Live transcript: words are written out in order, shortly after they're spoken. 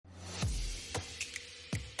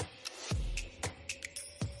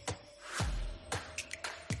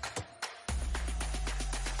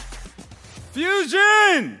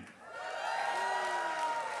Fusion!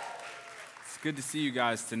 It's good to see you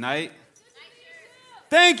guys tonight.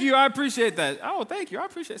 Thank you, I appreciate that. Oh, thank you, I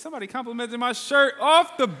appreciate somebody complimenting my shirt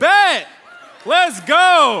off the bat. Let's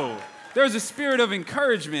go. There's a spirit of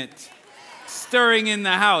encouragement stirring in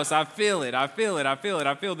the house. I feel it, I feel it, I feel it.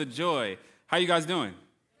 I feel the joy. How you guys doing?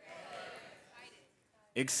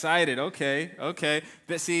 Excited, okay.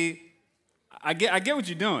 But see, I get what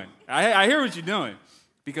you're doing. I hear what you're doing.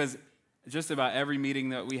 Because just about every meeting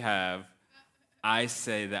that we have, I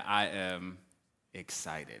say that I am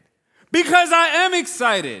excited. Because I am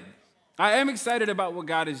excited. I am excited about what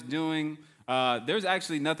God is doing. There's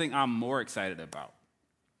actually nothing I'm more excited about,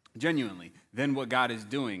 genuinely, than what God is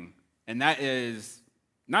doing. And that is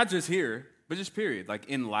not just here, but just period, like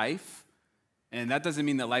in life. And that doesn't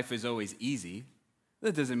mean that life is always easy.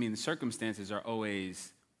 That doesn't mean the circumstances are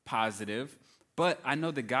always positive. But I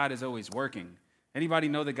know that God is always working. Anybody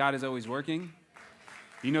know that God is always working?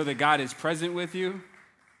 You know that God is present with you?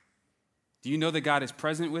 Do you know that God is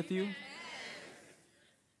present with you?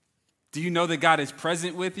 Do you know that God is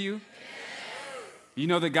present with you? You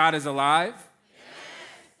know that God is alive?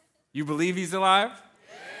 You believe he's alive?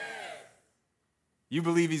 You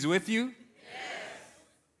believe he's with you?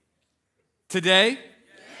 Today?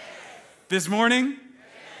 This morning?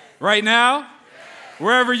 Right now?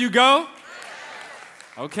 Wherever you go?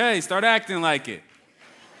 Okay, start acting like it.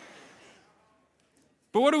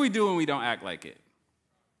 But what do we do when we don't act like it?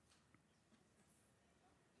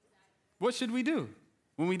 What should we do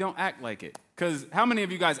when we don't act like it? Because how many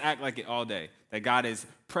of you guys act like it all day? That God is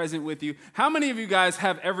present with you? How many of you guys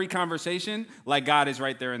have every conversation like God is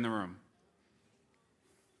right there in the room?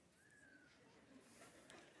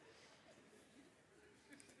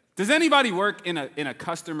 Does anybody work in a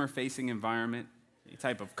customer-facing environment? Any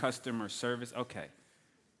type of customer service? Okay.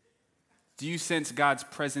 Do you sense God's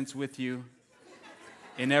presence with you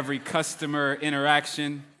in every customer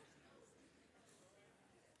interaction?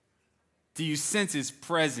 Do you sense his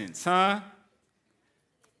presence, huh?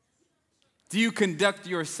 Do you conduct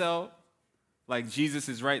yourself like Jesus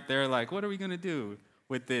is right there, like, what are we going to do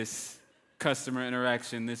with this customer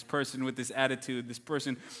interaction, this person with this attitude, this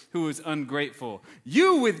person who is ungrateful?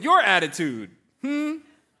 You with your attitude,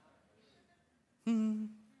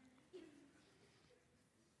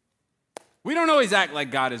 We don't always act like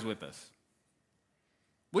God is with us.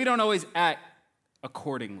 We don't always act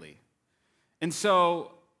accordingly. And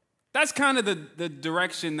so that's kind of the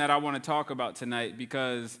direction that I want to talk about tonight,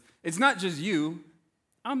 because it's not just you.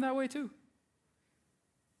 I'm that way too.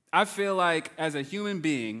 I feel like as a human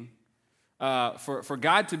being, for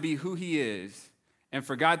God to be who he is and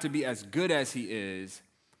for God to be as good as he is,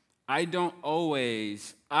 I don't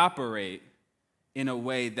always operate in a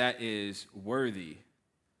way that is worthy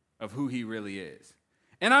of who he really is.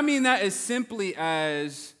 And I mean that as simply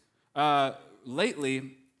as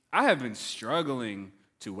lately, I have been struggling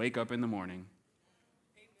to wake up in the morning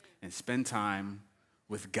and spend time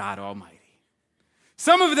with God Almighty.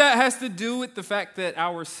 Some of that has to do with the fact that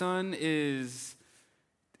our son is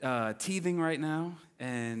teething right now,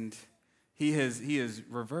 and he has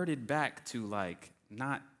reverted back to like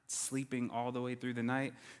not sleeping all the way through the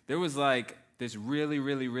night. There was like this really,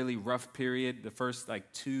 really, really rough period, the first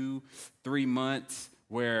like 2-3 months,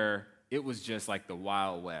 where it was just like the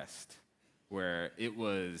Wild West, where it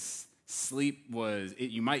was sleep was,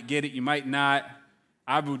 you might get it, you might not.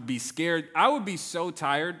 I would be scared. I would be so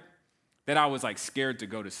tired that I was like scared to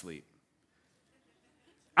go to sleep.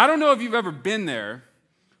 I don't know if you've ever been there,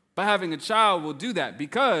 but having a child will do that,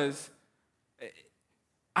 because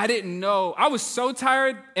I didn't know. I was so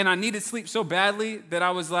tired and I needed sleep so badly that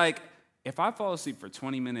I was like, if I fall asleep for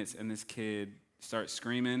 20 minutes and this kid starts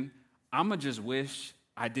screaming, I'm going to just wish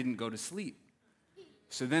I didn't go to sleep.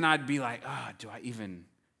 So then I'd be like, do I even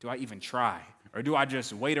try? Or do I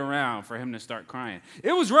just wait around for him to start crying?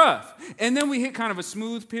 It was rough. And then we hit kind of a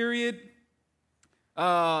smooth period.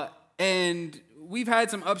 And we've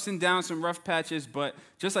had some ups and downs, some rough patches, but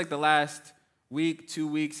just like the last week, 2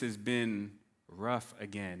 weeks has been rough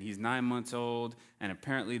again. He's 9 months old, and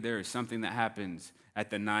apparently there is something that happens at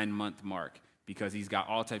the 9-month mark, because he's got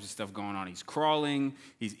all types of stuff going on. He's crawling,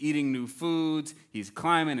 he's eating new foods, he's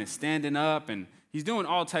climbing and standing up, and he's doing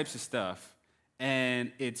all types of stuff.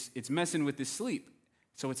 And it's messing with his sleep.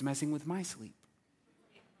 So it's messing with my sleep.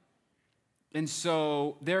 And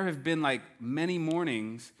so there have been like many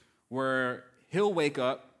mornings where he'll wake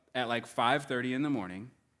up at like 5:30 in the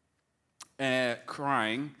morning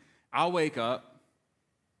crying. I'll wake up,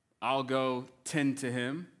 I'll go tend to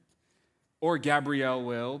him, or Gabrielle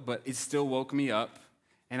will, but it still woke me up.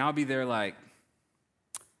 And I'll be there like,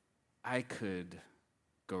 I could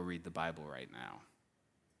go read the Bible right now.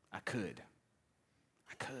 I could.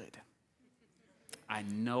 I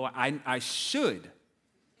know I should,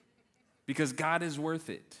 because God is worth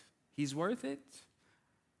it. He's worth it.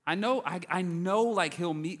 I know like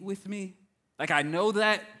he'll meet with me. Like I know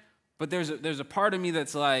that, but there's a part of me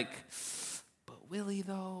that's like, but will he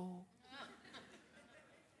though?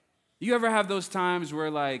 You ever have those times where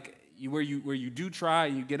like where you do try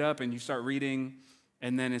and you get up and you start reading,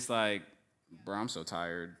 and then it's like, bro, I'm so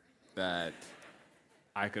tired that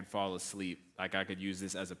I could fall asleep. Like I could use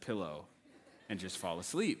this as a pillow and just fall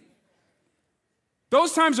asleep.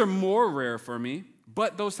 Those times are more rare for me,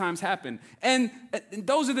 but those times happen. And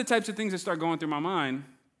those are the types of things that start going through my mind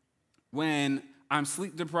when I'm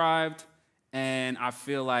sleep deprived and I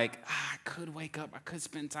feel like I could wake up, I could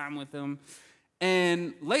spend time with him.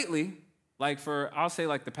 And lately, like I'll say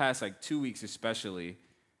like the past like 2 weeks especially,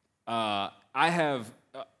 I have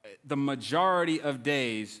the majority of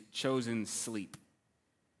days chosen sleep.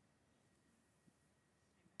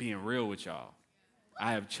 Being real with y'all,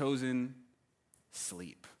 I have chosen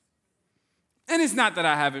sleep. And it's not that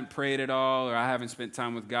I haven't prayed at all or I haven't spent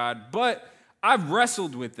time with God, but I've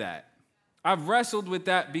wrestled with that. I've wrestled with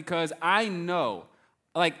that because I know,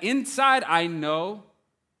 like inside I know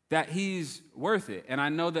that he's worth it. And I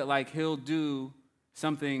know that like he'll do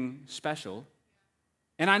something special.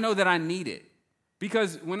 And I know that I need it.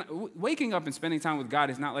 Because when waking up and spending time with God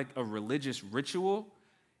is not like a religious ritual.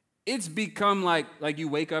 It's become like you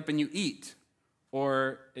wake up and you eat.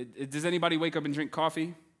 Or does anybody wake up and drink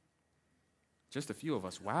coffee? Just a few of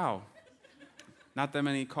us. Wow. Not that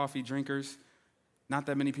many coffee drinkers. Not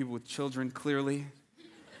that many people with children, clearly.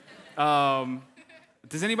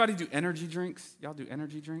 Does anybody do energy drinks? Y'all do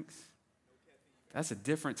energy drinks? That's a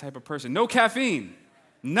different type of person. No caffeine.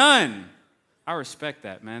 None. I respect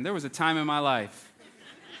that, man. There was a time in my life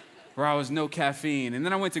where I was no caffeine. And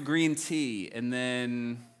then I went to green tea. And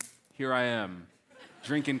then here I am,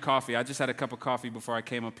 drinking coffee. I just had a cup of coffee before I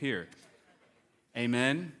came up here.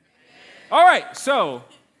 Amen? All right, so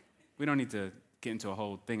we don't need to get into a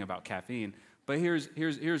whole thing about caffeine. But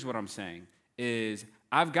here's what I'm saying is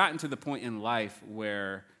I've gotten to the point in life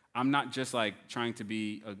where I'm not just like trying to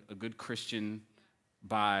be a good Christian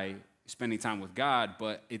by spending time with God,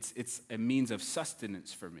 but it's a means of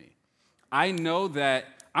sustenance for me. I know that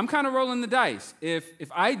I'm kind of rolling the dice.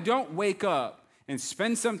 If I don't wake up and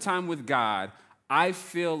spend some time with God, I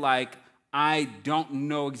feel like I don't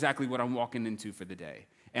know exactly what I'm walking into for the day,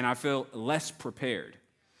 and I feel less prepared.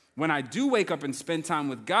 When I do wake up and spend time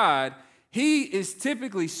with God, he is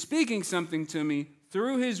typically speaking something to me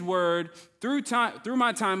through his word, through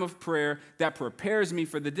my time of prayer that prepares me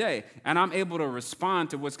for the day. And I'm able to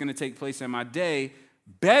respond to what's going to take place in my day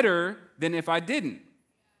better than if I didn't.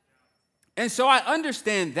 And so I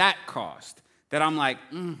understand that cost, that I'm like,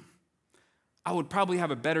 I would probably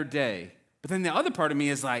have a better day. But then the other part of me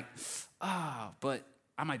is like, but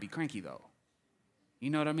I might be cranky though. You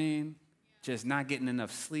know what I mean? Just not getting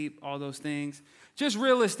enough sleep, all those things. Just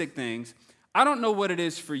realistic things. I don't know what it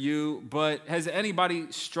is for you, but has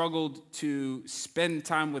anybody struggled to spend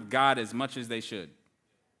time with God as much as they should?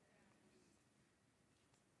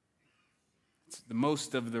 It's the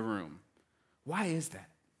most of the room. Why is that?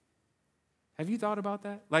 Have you thought about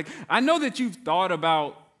that? Like, I know that you've thought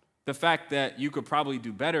about the fact that you could probably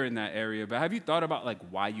do better in that area, but have you thought about like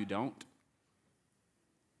why you don't?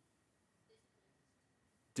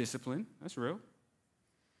 Discipline, that's real.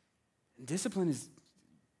 Discipline is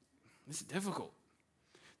difficult.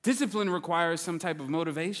 Discipline requires some type of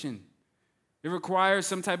motivation. It requires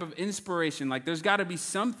some type of inspiration. Like there's got to be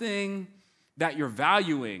something that you're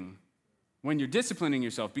valuing when you're disciplining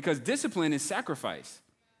yourself, because discipline is sacrifice.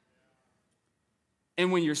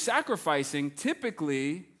 And when you're sacrificing,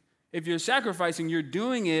 typically, if you're sacrificing, you're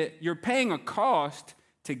doing it, you're paying a cost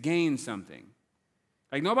to gain something.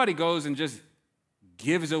 Like nobody goes and just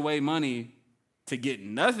gives away money to get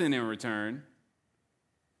nothing in return.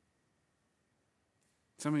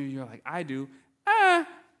 Some of you are like, I do.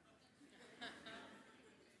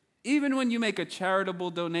 Even when you make a charitable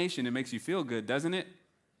donation, it makes you feel good, doesn't it?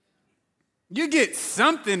 You get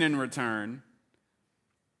something in return.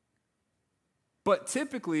 But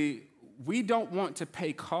typically, we don't want to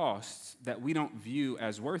pay costs that we don't view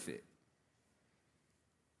as worth it.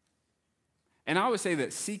 And I would say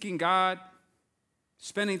that seeking God,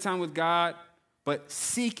 spending time with God, but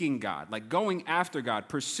seeking God, like going after God,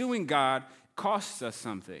 pursuing God, costs us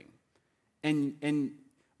something. And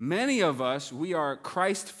many of us, we are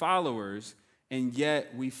Christ followers, and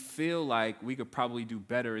yet we feel like we could probably do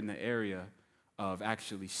better in the area of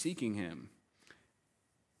actually seeking him.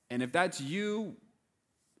 And if that's you,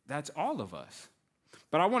 that's all of us.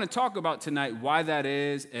 But I want to talk about tonight why that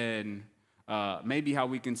is and maybe how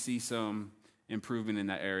we can see some improvement in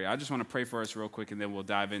that area. I just want to pray for us real quick, and then we'll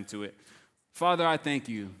dive into it. Father, I thank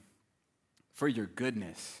you for your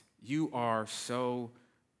goodness. You are so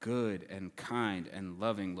good and kind and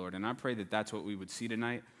loving, Lord. And I pray that that's what we would see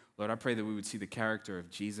tonight. Lord, I pray that we would see the character of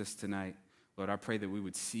Jesus tonight. Lord, I pray that we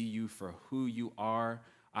would see you for who you are.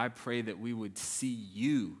 I pray that we would see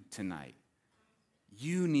you tonight.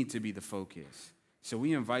 You need to be the focus. So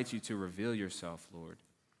we invite you to reveal yourself, Lord.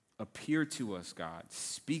 Appear to us, God.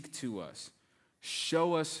 Speak to us.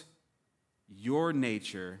 Show us your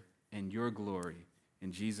nature and your glory.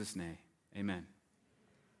 In Jesus' name, amen.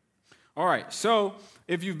 All right, so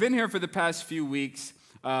if you've been here for the past few weeks,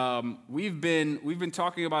 we've been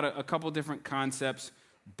talking about a couple different concepts,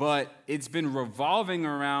 but it's been revolving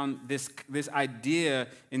around this idea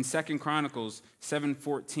in 2 Chronicles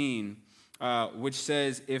 7:14, which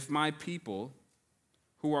says, if my people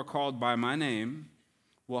who are called by my name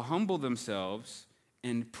will humble themselves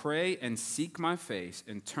and pray and seek my face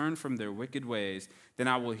and turn from their wicked ways, then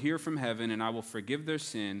I will hear from heaven and I will forgive their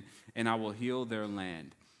sin and I will heal their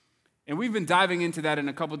land. And we've been diving into that in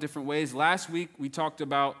a couple different ways. Last week, we talked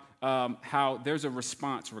about how there's a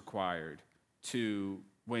response required to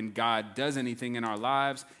when God does anything in our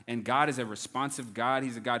lives, and God is a responsive God.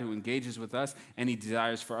 He's a God who engages with us, and he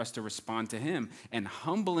desires for us to respond to him. And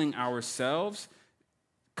humbling ourselves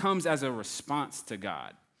comes as a response to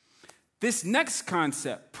God. This next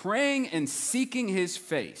concept, praying and seeking his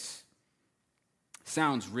face,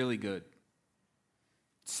 sounds really good.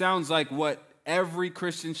 Sounds like what every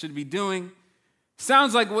Christian should be doing.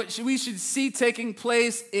 Sounds like what we should see taking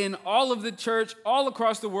place in all of the church, all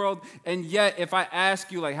across the world. And yet, if I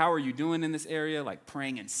ask you, like, how are you doing in this area, like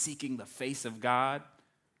praying and seeking the face of God,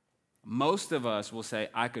 most of us will say,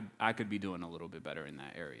 I could be doing a little bit better in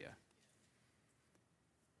that area.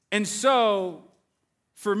 And so,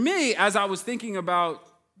 for me, as I was thinking about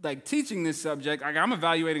like teaching this subject, like, I'm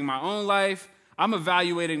evaluating my own life. I'm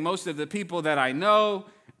evaluating most of the people that I know.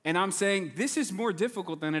 And I'm saying, this is more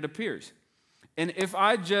difficult than it appears. And if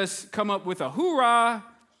I just come up with a hoorah,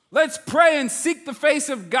 let's pray and seek the face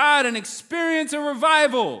of God and experience a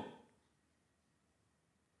revival.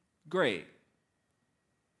 Great.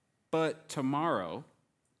 But tomorrow,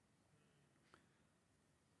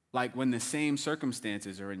 like when the same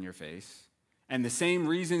circumstances are in your face and the same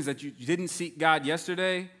reasons that you didn't seek God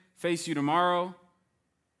yesterday face you tomorrow,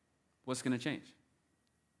 what's going to change?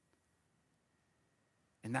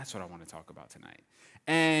 And that's what I want to talk about tonight.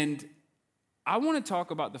 And I want to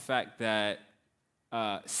talk about the fact that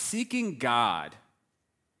seeking God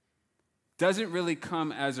doesn't really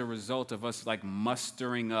come as a result of us like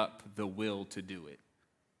mustering up the will to do it.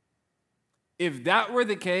 If that were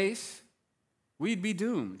the case, we'd be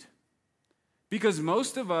doomed. Because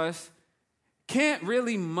most of us can't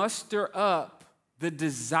really muster up the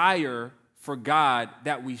desire for God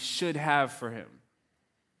that we should have for him.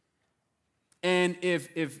 And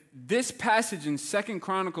if this passage in 2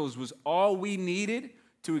 Chronicles was all we needed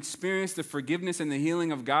to experience the forgiveness and the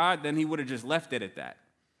healing of God, then he would have just left it at that.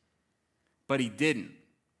 But he didn't.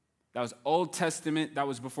 That was Old Testament. That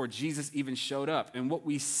was before Jesus even showed up. And what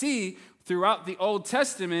we see throughout the Old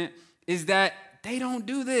Testament is that they don't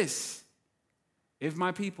do this. If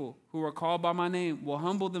my people who are called by my name will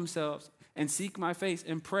humble themselves and seek my face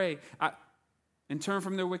and pray and turn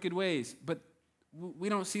from their wicked ways. But we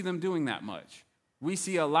don't see them doing that much. We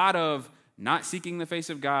see a lot of not seeking the face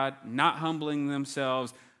of God, not humbling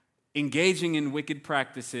themselves, engaging in wicked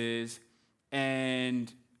practices.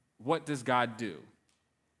 And what does God do?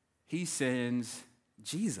 He sends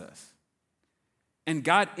Jesus. And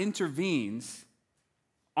God intervenes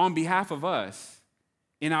on behalf of us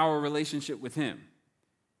in our relationship with him.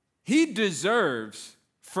 He deserves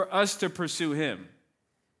for us to pursue him.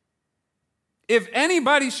 If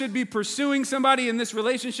anybody should be pursuing somebody in this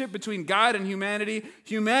relationship between God and humanity,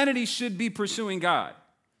 humanity should be pursuing God.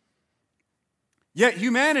 Yet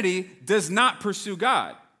humanity does not pursue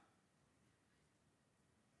God.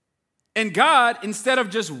 And God, instead of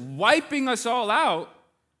just wiping us all out,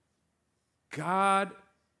 God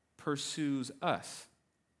pursues us.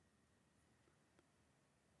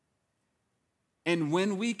 And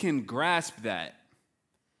when we can grasp that,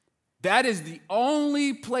 that is the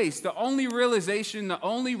only place, the only realization, the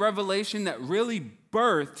only revelation that really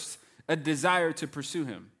births a desire to pursue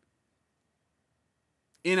him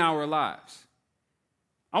in our lives.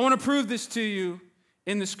 I want to prove this to you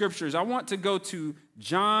in the scriptures. I want to go to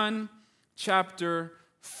John chapter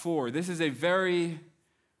 4. This is a very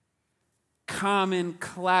common,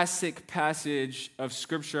 classic passage of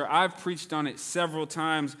Scripture. I've preached on it several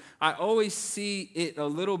times. I always see it a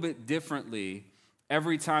little bit differently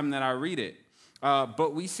every time that I read it.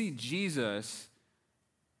 But we see Jesus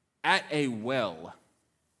at a well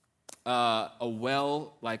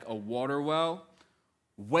like a water well,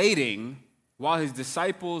 waiting while his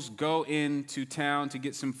disciples go into town to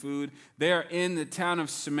get some food. They are in the town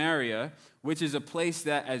of Samaria, which is a place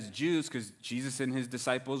that as Jews, because Jesus and his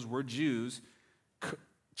disciples were Jews,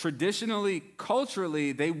 traditionally,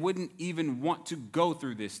 culturally, they wouldn't even want to go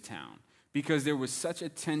through this town because there was such a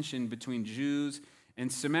tension between Jews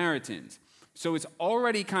and Samaritans. So it's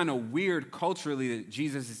already kind of weird culturally that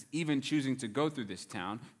Jesus is even choosing to go through this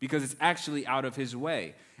town because it's actually out of his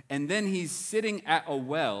way. And then he's sitting at a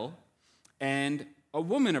well, and a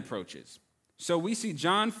woman approaches. So we see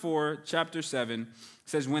John 4, chapter 7,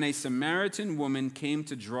 says, when a Samaritan woman came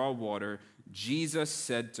to draw water, Jesus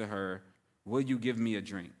said to her, will you give me a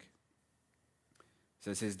drink? It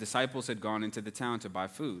says his disciples had gone into the town to buy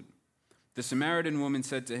food. The Samaritan woman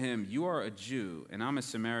said to him, you are a Jew, and I'm a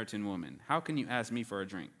Samaritan woman. How can you ask me for a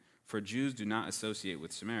drink? For Jews do not associate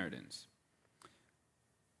with Samaritans.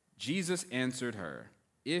 Jesus answered her,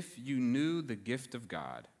 if you knew the gift of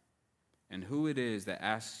God and who it is that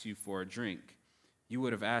asks you for a drink, you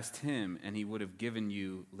would have asked him, and he would have given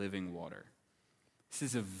you living water. This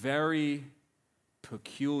is a very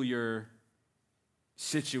peculiar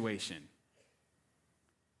situation.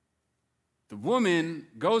 The woman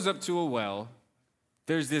goes up to a well.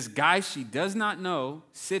 There's this guy she does not know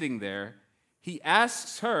sitting there. He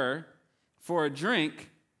asks her for a drink.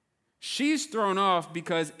 She's thrown off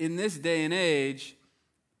because in this day and age,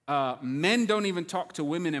 men don't even talk to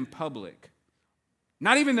women in public,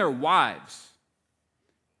 not even their wives.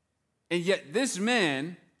 And yet this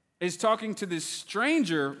man is talking to this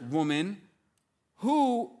stranger woman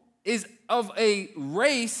who is of a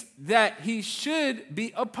race that he should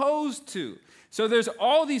be opposed to. So there's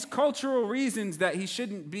all these cultural reasons that he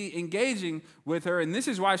shouldn't be engaging with her. And this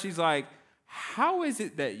is why she's like, how is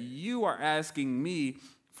it that you are asking me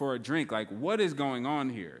for a drink? Like, what is going on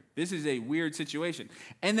here? This is a weird situation.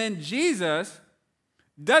 And then Jesus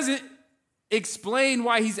doesn't explain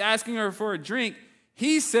why he's asking her for a drink.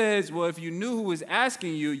 He says, well, if you knew who was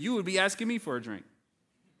asking you, you would be asking me for a drink.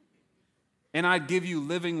 And I'd give you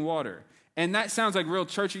living water. And that sounds like real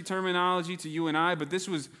churchy terminology to you and I, but this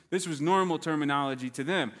was normal terminology to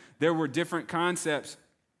them. There were different concepts,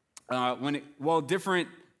 different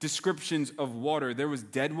descriptions of water. There was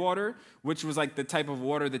dead water, which was like the type of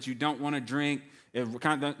water that you don't want to drink.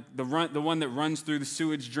 The one that runs through the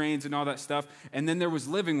sewage drains and all that stuff. And then there was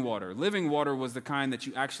living water. Living water was the kind that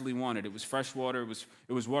you actually wanted. It was fresh water.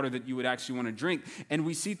 It was water that you would actually want to drink. And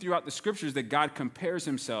we see throughout the scriptures that God compares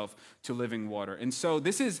himself to living water. And so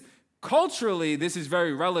culturally, this is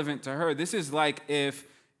very relevant to her. This is like if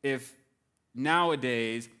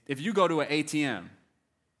nowadays, if you go to an ATM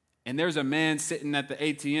and there's a man sitting at the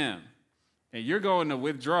ATM and you're going to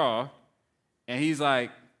withdraw and he's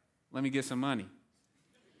like, let me get some money.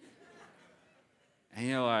 And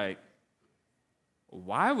you're like,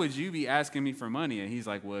 why would you be asking me for money? And he's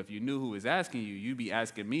like, well, if you knew who was asking you, you'd be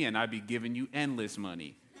asking me and I'd be giving you endless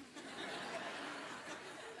money.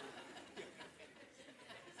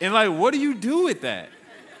 And like, what do you do with that?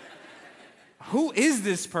 Who is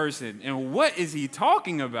this person and what is he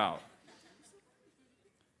talking about?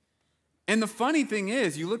 And the funny thing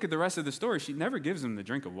is, you look at the rest of the story, she never gives him the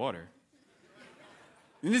drink of water.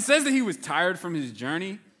 And it says that he was tired from his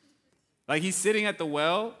journey. Like he's sitting at the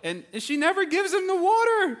well, and she never gives him the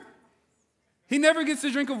water. He never gets the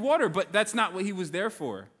drink of water, but that's not what he was there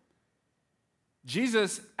for.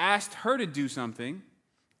 Jesus asked her to do something,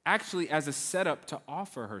 actually as a setup to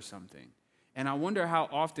offer her something. And I wonder how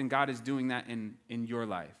often God is doing that in your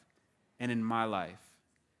life and in my life.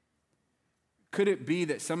 Could it be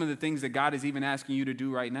that some of the things that God is even asking you to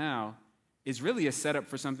do right now is really a setup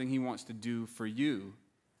for something he wants to do for you?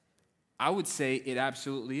 I would say it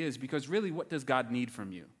absolutely is, because really, what does God need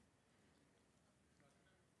from you?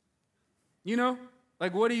 You know,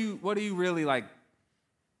 like what do you really like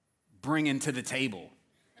bringing to the table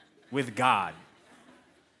with God?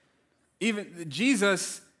 Even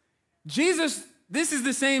Jesus, this is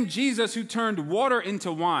the same Jesus who turned water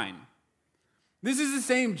into wine. This is the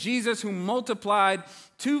same Jesus who multiplied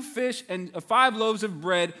 2 fish and 5 loaves of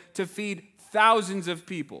bread to feed thousands of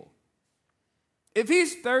people. If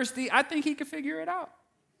he's thirsty, I think he could figure it out.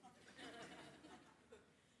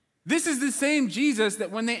 This is the same Jesus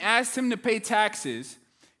that when they asked him to pay taxes,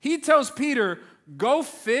 he tells Peter, go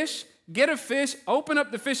fish, get a fish, open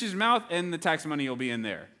up the fish's mouth, and the tax money will be in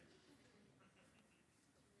there.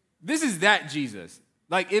 This is that Jesus.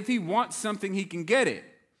 Like, if he wants something, he can get it.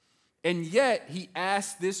 And yet, he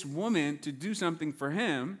asked this woman to do something for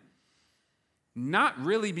him, not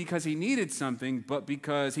really because he needed something, but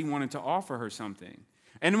because he wanted to offer her something.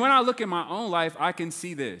 And when I look at my own life, I can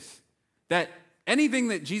see this, that anything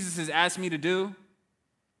that Jesus has asked me to do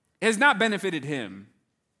has not benefited him.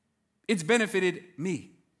 It's benefited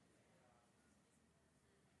me.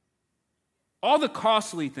 All the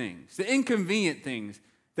costly things, the inconvenient things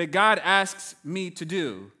that God asks me to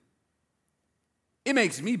do, it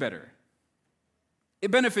makes me better.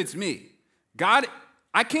 It benefits me. God,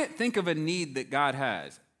 I can't think of a need that God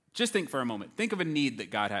has. Just think for a moment. Think of a need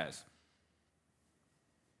that God has.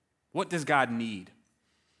 What does God need?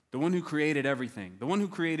 The one who created everything, the one who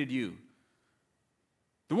created you,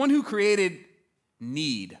 the one who created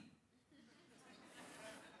need,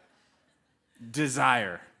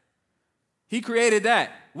 desire. He created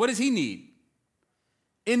that. What does he need?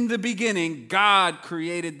 In the beginning, God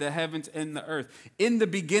created the heavens and the earth. In the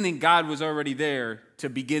beginning, God was already there to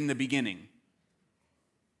begin the beginning.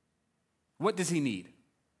 What does he need?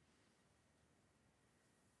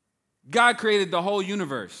 God created the whole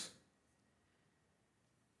universe.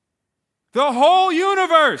 The whole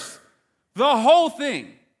universe. The whole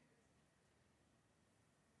thing.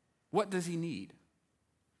 What does he need?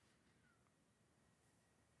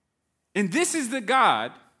 And this is the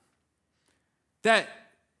God that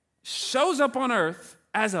shows up on earth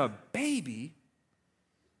as a baby,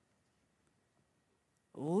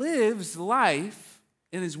 lives life,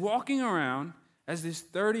 and is walking around as this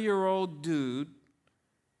 30-year-old dude.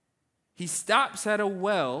 He stops at a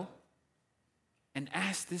well and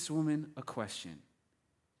asks this woman a question.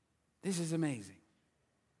 This is amazing.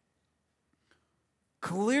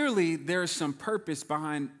 Clearly, there's some purpose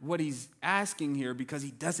behind what he's asking here because he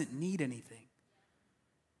doesn't need anything.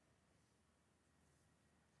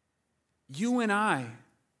 You and I,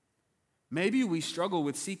 maybe we struggle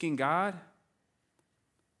with seeking God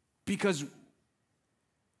because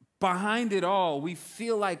behind it all, we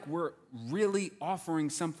feel like we're really offering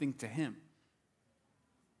something to him.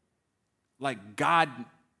 Like God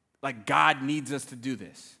needs us to do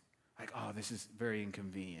this. Like, oh, this is very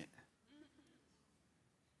inconvenient.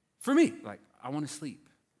 For me, like, I want to sleep.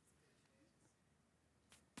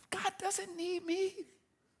 God doesn't need me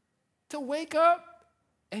to wake up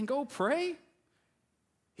and go pray.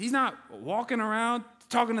 He's not walking around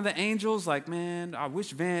talking to the angels like, man, I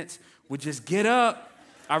wish Vance would just get up.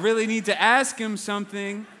 I really need to ask him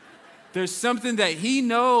something. There's something that he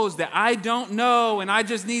knows that I don't know, and I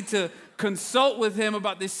just need to consult with him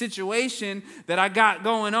about this situation that I got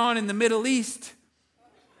going on in the Middle East.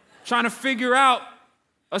 Trying to figure out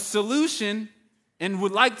a solution and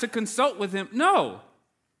would like to consult with him. No,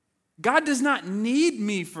 God does not need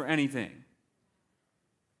me for anything.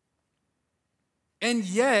 And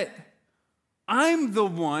yet, I'm the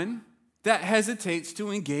one that hesitates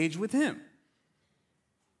to engage with him.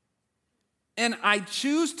 And I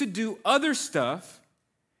choose to do other stuff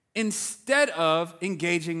instead of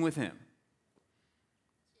engaging with him.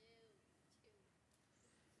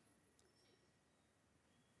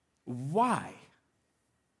 Why?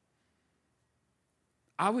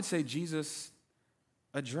 I would say Jesus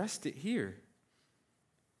addressed it here.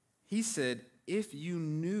 He said, if you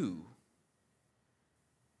knew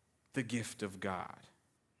the gift of God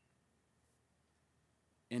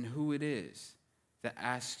and who it is that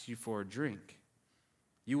asks you for a drink,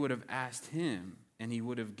 you would have asked him and he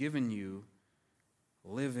would have given you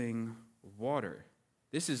living water.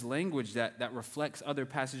 This is language that reflects other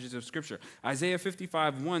passages of Scripture. Isaiah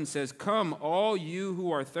 55:1 says, come, all you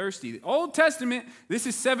who are thirsty. The Old Testament, this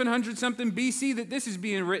is 700-something BC that this is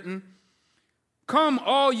being written. Come,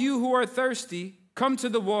 all you who are thirsty, come to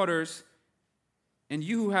the waters, and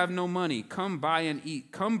you who have no money, come buy and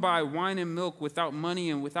eat. Come buy wine and milk without money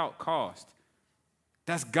and without cost.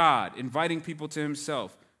 That's God inviting people to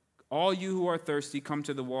himself. All you who are thirsty, come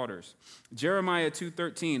to the waters. Jeremiah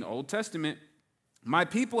 2:13, Old Testament. My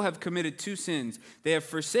people have committed two sins. They have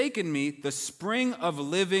forsaken me, the spring of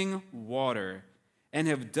living water, and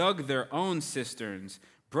have dug their own cisterns,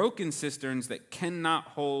 broken cisterns that cannot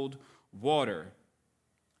hold water.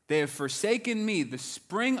 They have forsaken me, the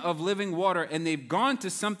spring of living water, and they've gone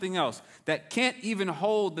to something else that can't even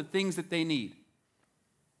hold the things that they need.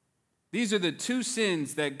 These are the two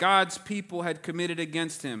sins that God's people had committed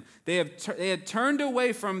against him. They had turned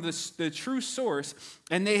away from the true source,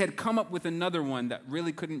 and they had come up with another one that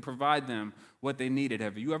really couldn't provide them what they needed.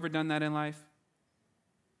 Have you ever done that in life?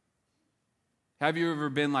 Have you ever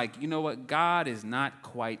been like, you know what, God is not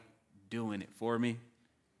quite doing it for me.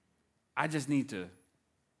 I just need to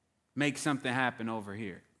make something happen over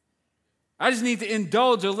here. I just need to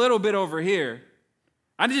indulge a little bit over here.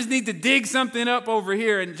 I just need to dig something up over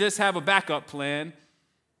here and just have a backup plan.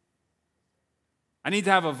 I need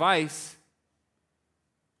to have a vice.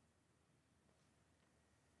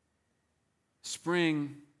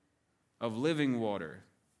 Spring of living water.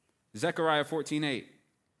 Zechariah 14:8,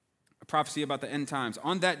 a prophecy about the end times.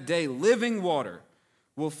 On that day, living water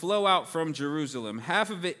will flow out from Jerusalem, half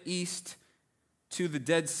of it east to the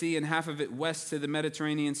Dead Sea and half of it west to the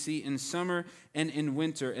Mediterranean Sea in summer and in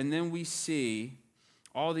winter. And then we see,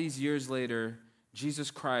 all these years later,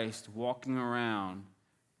 Jesus Christ walking around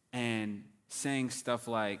and saying stuff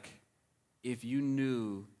like, if you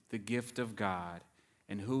knew the gift of God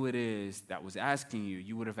and who it is that was asking you,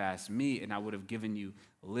 you would have asked me and I would have given you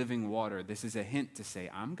living water. This is a hint to say,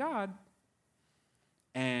 I'm God.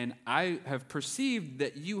 And I have perceived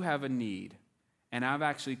that you have a need. And I've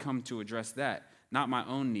actually come to address that, not my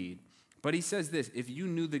own need. But he says this, if you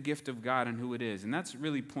knew the gift of God and who it is, and that's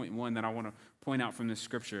really point one that I want to point out from this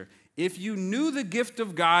scripture. If you knew the gift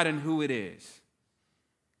of God and who it is,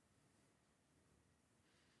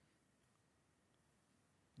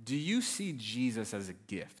 do you see Jesus as a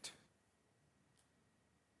gift?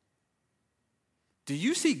 Do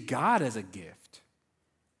you see God as a gift?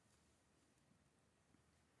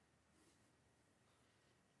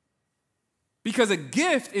 Because a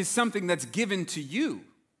gift is something that's given to you.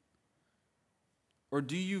 Or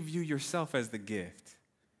do you view yourself as the gift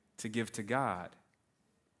to give to God?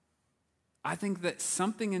 I think that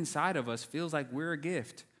something inside of us feels like we're a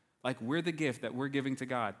gift, like we're the gift that we're giving to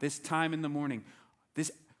God. This time in the morning,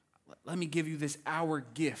 let me give you this hour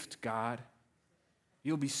gift, God.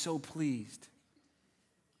 You'll be so pleased.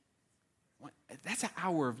 That's an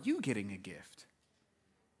hour of you getting a gift.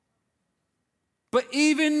 But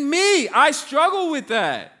even me, I struggle with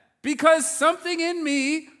that because something in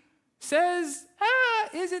me says,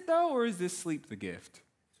 is it though, or is this sleep the gift?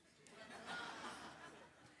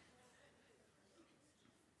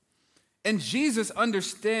 And Jesus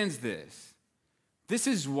understands this. This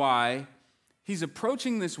is why he's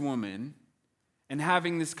approaching this woman and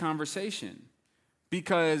having this conversation,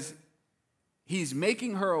 because he's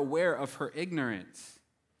making her aware of her ignorance.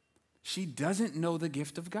 She doesn't know the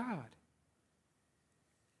gift of God.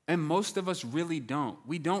 And most of us really don't.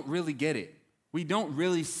 We don't really get it. We don't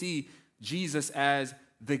really see Jesus as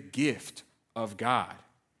the gift of God.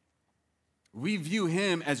 We view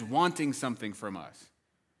him as wanting something from us.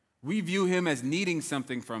 We view him as needing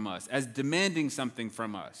something from us, as demanding something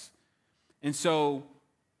from us. And so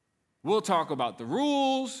we'll talk about the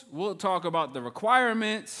rules, we'll talk about the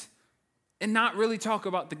requirements, and not really talk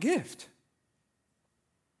about the gift.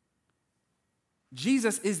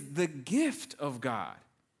 Jesus is the gift of God.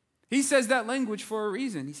 He says that language for a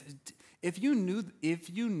reason. He says, if you knew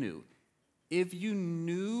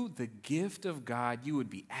the gift of God, you would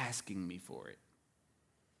be asking me for it.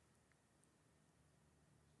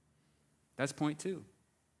 That's point two.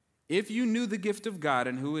 If you knew the gift of God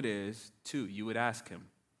and who it is, two, you would ask him.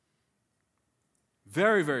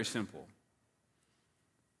 Very, very simple.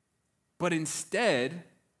 But instead,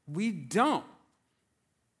 we don't.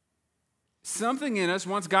 Something in us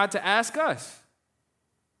wants God to ask us.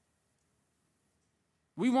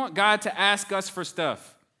 We want God to ask us for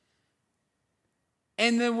stuff.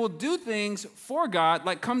 And then we'll do things for God,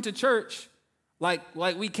 like come to church, like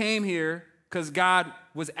we came here because God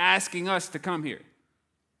was asking us to come here.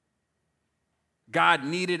 God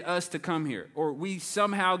needed us to come here. Or we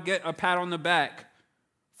somehow get a pat on the back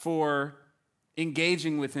for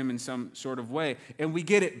engaging with him in some sort of way. And we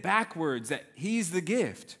get it backwards, that he's the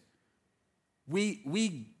gift.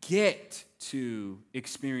 We get to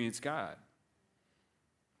experience God.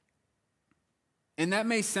 And that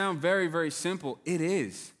may sound very, very simple. It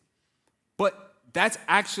is. But that's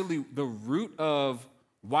actually the root of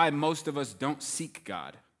why most of us don't seek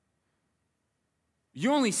God.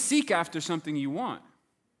 You only seek after something you want.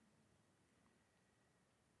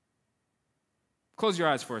 Close your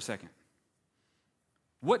eyes for a second.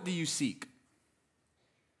 What do you seek?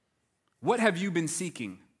 What have you been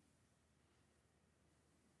seeking?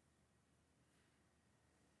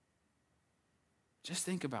 Just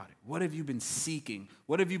think about it. What have you been seeking?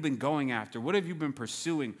 What have you been going after? What have you been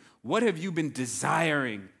pursuing? What have you been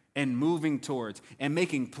desiring and moving towards and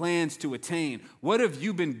making plans to attain? What have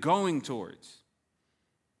you been going towards?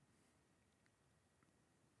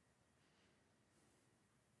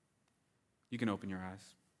 You can open your eyes.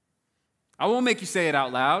 I won't make you say it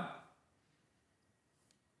out loud.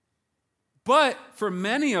 But for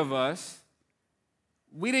many of us,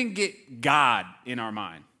 we didn't get God in our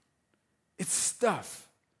mind. It's stuff,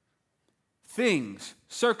 things,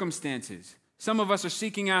 circumstances, Some of us are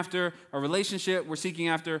seeking after a relationship. We're seeking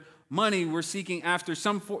after money. We're seeking after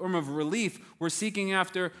some form of relief. We're seeking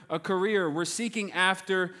after a career. We're seeking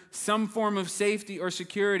after some form of safety or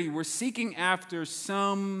security. We're seeking after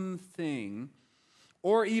something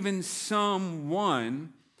or even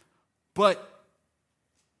someone, but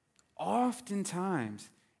oftentimes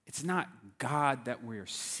it's not God that we're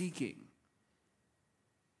seeking.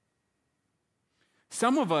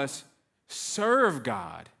 Some of us serve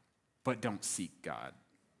God, but don't seek God.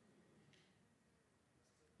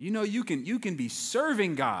 You know, you can be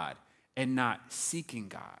serving God and not seeking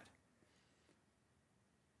God.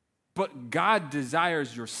 But God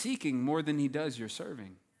desires your seeking more than he does your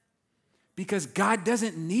serving. Because God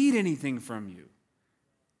doesn't need anything from you.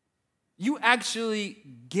 You actually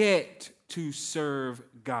get to serve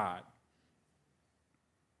God.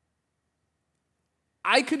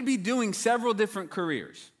 I could be doing several different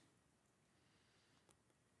careers.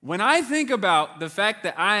 When I think about the fact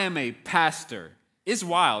that I am a pastor, it's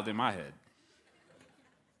wild in my head.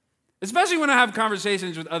 Especially when I have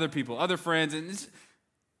conversations with other people, other friends, and this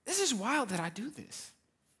is wild that I do this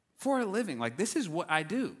for a living. Like, this is what I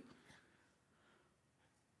do.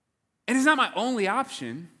 And it's not my only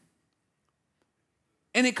option.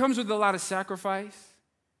 And it comes with a lot of sacrifice.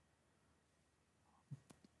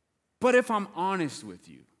 But if I'm honest with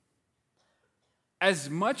you,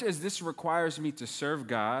 as much as this requires me to serve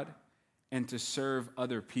God and to serve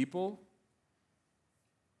other people,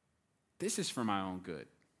 this is for my own good.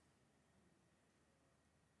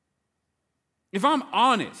 If I'm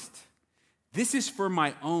honest, this is for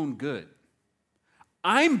my own good.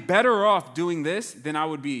 I'm better off doing this than I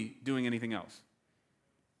would be doing anything else.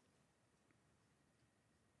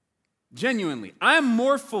 Genuinely, I'm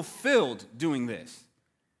more fulfilled doing this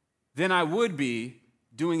than I would be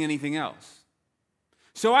doing anything else.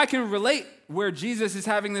 So I can relate where Jesus is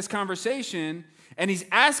having this conversation and he's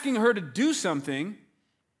asking her to do something,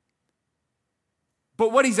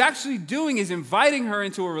 but what he's actually doing is inviting her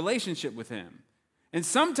into a relationship with him. And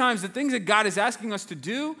sometimes the things that God is asking us to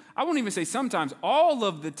do, I won't even say sometimes, all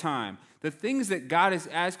of the time, the things that God is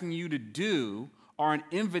asking you to do are an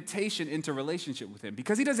invitation into relationship with him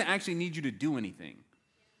because he doesn't actually need you to do anything.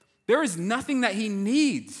 There is nothing that he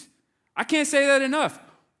needs. I can't say that enough.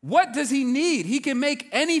 What does he need? He can make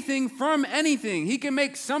anything from anything. He can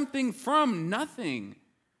make something from nothing.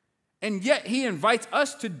 And yet he invites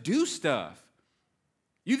us to do stuff.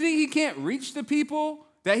 You think he can't reach the people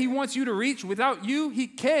that he wants you to reach without you? He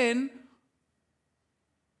can,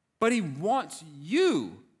 but he wants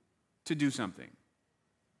you to do something.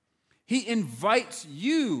 He invites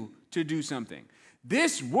you to do something.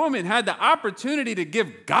 This woman had the opportunity to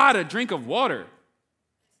give God a drink of water.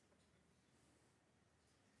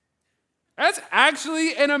 That's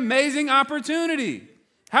actually an amazing opportunity.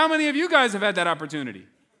 How many of you guys have had that opportunity?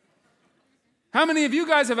 How many of you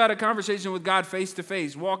guys have had a conversation with God face to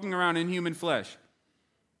face, walking around in human flesh?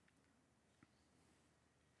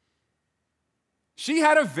 She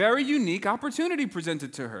had a very unique opportunity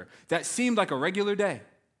presented to her that seemed like a regular day.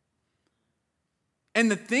 And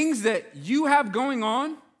the things that you have going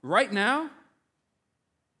on right now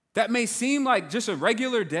that may seem like just a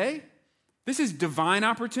regular day, this is divine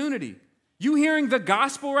opportunity. You hearing the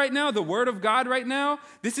gospel right now, the word of God right now,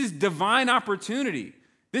 this is divine opportunity.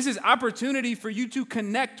 This is opportunity for you to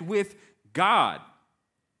connect with God.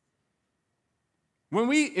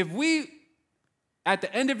 If we, at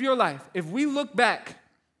the end of your life, if we look back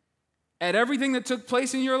at everything that took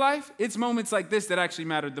place in your life, it's moments like this that actually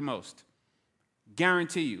mattered the most.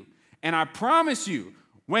 Guarantee you. And I promise you,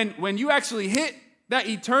 when you actually hit that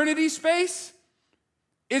eternity space,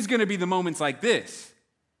 it's going to be the moments like this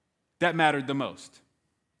that mattered the most.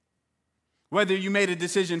 Whether you made a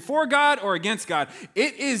decision for God or against God,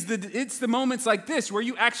 it's the moments like this where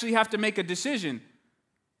you actually have to make a decision.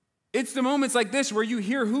 It's the moments like this where you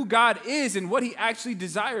hear who God is and what he actually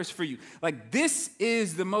desires for you. Like, this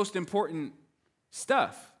is the most important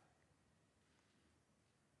stuff.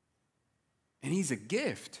 And he's a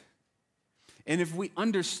gift. And if we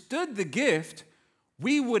understood the gift,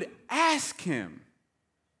 we would ask him.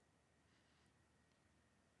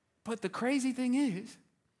 But the crazy thing is,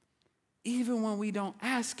 even when we don't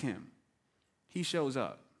ask him, he shows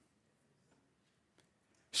up.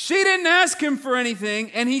 She didn't ask him for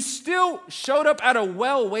anything, and he still showed up at a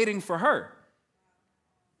well waiting for her.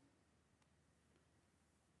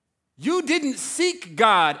 You didn't seek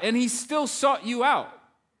God, and he still sought you out.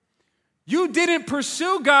 You didn't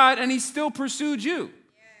pursue God, and he still pursued you.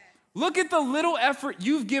 Look at the little effort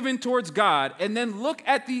you've given towards God, and then look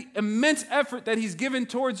at the immense effort that he's given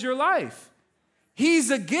towards your life. He's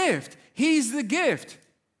a gift. He's the gift.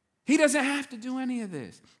 He doesn't have to do any of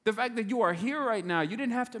this. The fact that you are here right now, you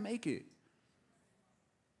didn't have to make it.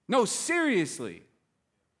 No, seriously.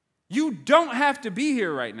 You don't have to be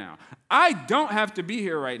here right now. I don't have to be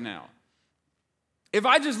here right now. If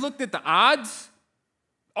I just looked at the odds,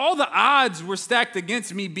 all the odds were stacked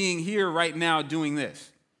against me being here right now doing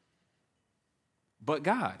this. But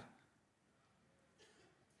God.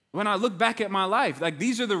 When I look back at my life, like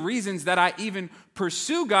these are the reasons that I even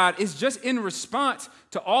pursue God, is just in response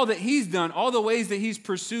to all that he's done, all the ways that he's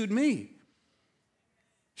pursued me.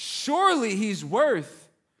 Surely he's worth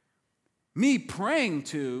me praying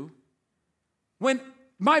to when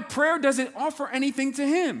my prayer doesn't offer anything to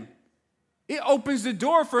him. It opens the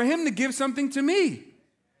door for him to give something to me.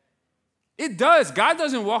 It does. God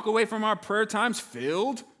doesn't walk away from our prayer times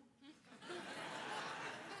filled.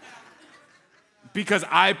 Because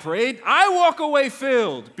I prayed. I walk away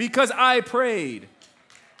filled because I prayed.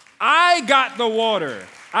 I got the water.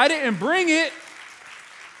 I didn't bring it.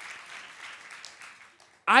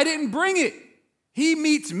 I didn't bring it. He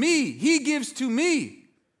meets me. He gives to me.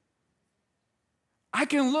 I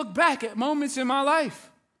can look back at moments in my life.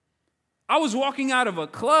 I was walking out of a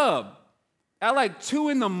club at like 2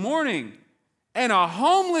 a.m, and a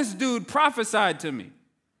homeless dude prophesied to me.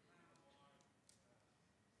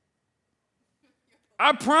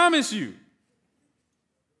 I promise you.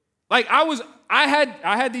 Like I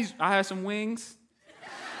had some wings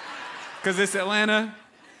because it's Atlanta.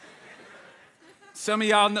 Some of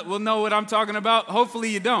y'all will know what I'm talking about. Hopefully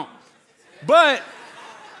you don't. But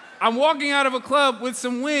I'm walking out of a club with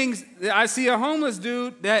some wings. I see a homeless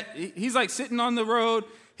dude that he's like sitting on the road.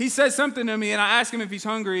 He says something to me and I asked him if he's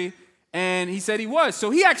hungry and he said he was. So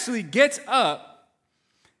he actually gets up.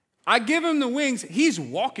 I give him the wings. He's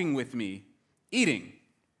walking with me, eating.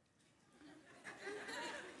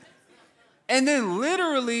 And then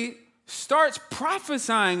literally starts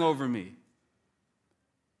prophesying over me.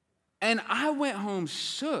 And I went home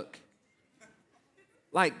shook.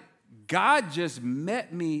 Like God just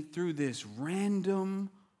met me through this random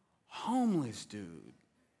homeless dude.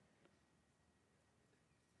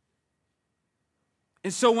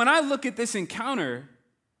 And so when I look at this encounter,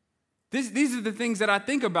 these are the things that I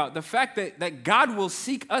think about. The fact that God will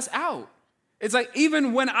seek us out. It's like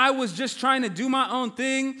even when I was just trying to do my own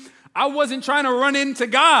thing, I wasn't trying to run into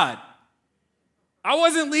God. I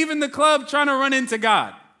wasn't leaving the club trying to run into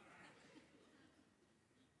God.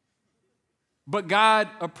 But God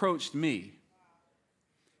approached me.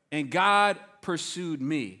 And God pursued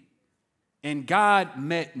me. And God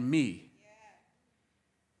met me.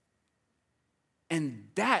 And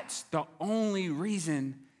that's the only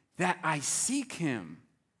reason that I seek him.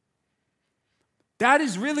 That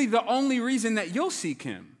is really the only reason that you'll seek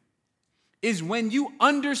him. Is when you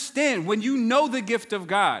understand, when you know the gift of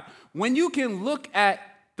God, when you can look at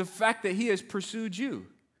the fact that he has pursued you,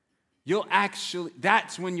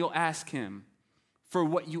 that's when you'll ask him for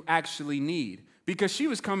what you actually need. Because she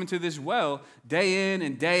was coming to this well day in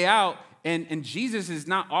and day out, and Jesus is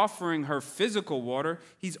not offering her physical water,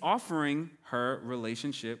 he's offering her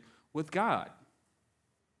relationship with God.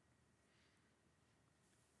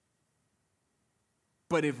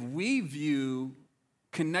 But if we view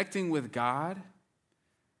connecting with God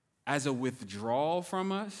as a withdrawal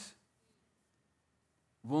from us,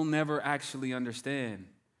 we'll never actually understand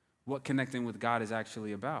what connecting with God is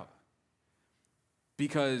actually about.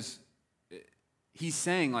 Because he's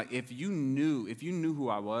saying, like, if you knew who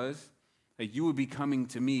I was, like, you would be coming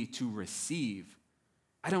to me to receive.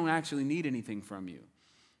 I don't actually need anything from you.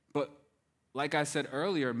 But like I said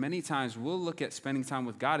earlier, many times we'll look at spending time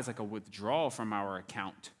with God as like a withdrawal from our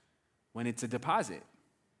account when it's a deposit.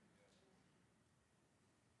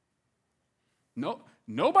 No,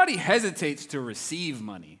 nobody hesitates to receive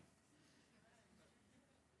money.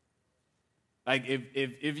 Like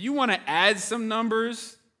if you want to add some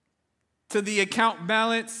numbers to the account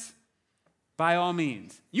balance, by all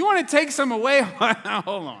means. You want to take some away?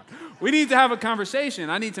 Hold on. We need to have a conversation.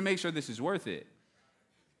 I need to make sure this is worth it.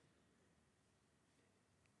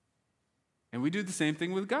 And we do the same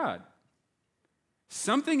thing with God.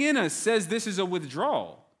 Something in us says this is a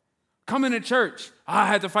withdrawal. Coming to church, I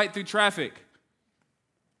had to fight through traffic.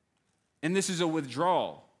 And this is a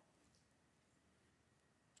withdrawal.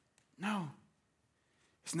 No,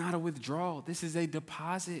 it's not a withdrawal. This is a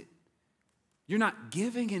deposit. You're not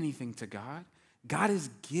giving anything to God. God is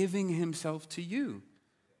giving himself to you.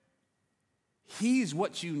 He's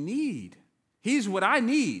what you need. He's what I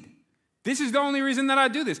need. This is the only reason that I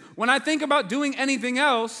do this. When I think about doing anything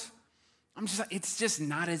else, I'm just like, it's just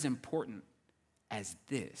not as important as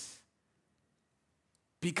this.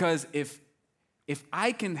 Because if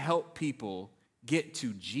I can help people get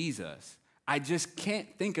to Jesus. I just can't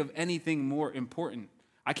think of anything more important.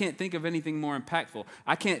 I can't think of anything more impactful.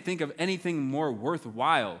 I can't think of anything more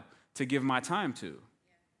worthwhile to give my time to.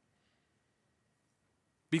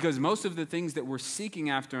 Because most of the things that we're seeking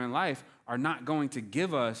after in life are not going to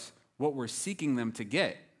give us what we're seeking them to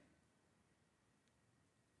get.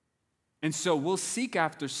 And so we'll seek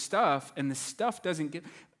after stuff, and the stuff doesn't give.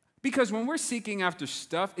 Because when we're seeking after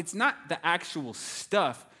stuff, it's not the actual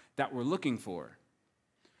stuff that we're looking for.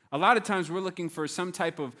 A lot of times we're looking for some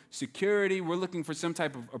type of security. We're looking for some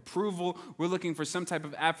type of approval. We're looking for some type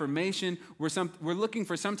of affirmation. We're looking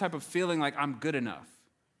for some type of feeling like I'm good enough.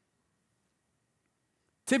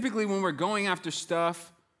 Typically, when we're going after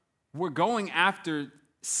stuff, we're going after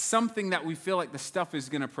something that we feel like the stuff is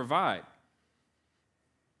going to provide.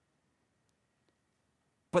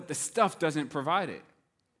 But the stuff doesn't provide it.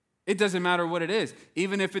 It doesn't matter what it is,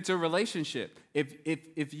 even if it's a relationship.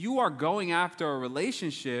 If you are going after a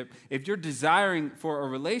relationship, if you're desiring for a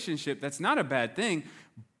relationship, that's not a bad thing,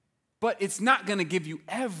 but it's not going to give you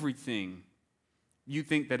everything you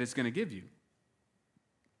think that it's going to give you.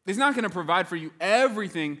 It's not going to provide for you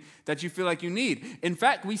everything that you feel like you need. In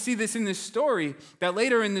fact, we see this in this story, that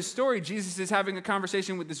later in this story, Jesus is having a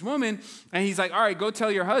conversation with this woman, and he's like, all right, go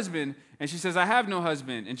tell your husband. And she says, I have no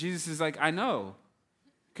husband. And Jesus is like, I know,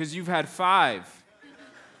 because you've had 5.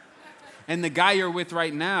 And the guy you're with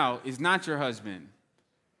right now is not your husband.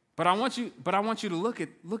 But I want you to look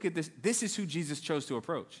at this. This is who Jesus chose to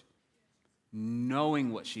approach,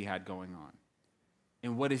 knowing what she had going on.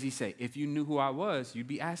 And what does he say? If you knew who I was, you'd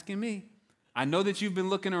be asking me. I know that you've been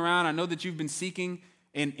looking around. I know that you've been seeking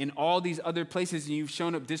in all these other places and you've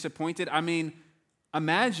shown up disappointed. I mean,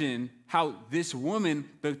 imagine how this woman,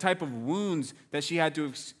 the type of wounds that she had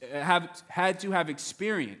to have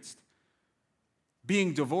experienced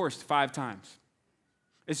being divorced 5 times.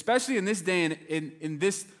 Especially in this day and in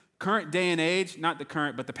this current day and age, not the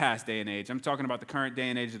current, but the past day and age. I'm talking about the current day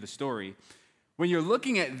and age of the story. When you're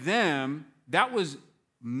looking at them, that was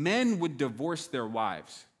men would divorce their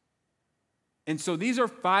wives. And so these are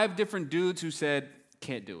 5 different dudes who said,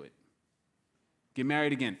 can't do it. Get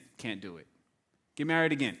married again, can't do it. Get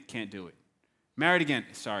married again, can't do it. Married again,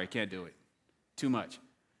 sorry, can't do it. Too much.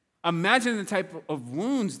 Imagine the type of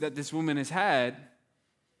wounds that this woman has had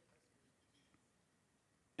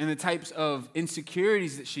and the types of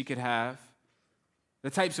insecurities that she could have,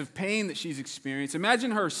 the types of pain that she's experienced.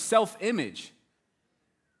 Imagine her self-image.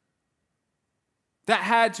 That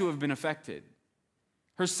had to have been affected.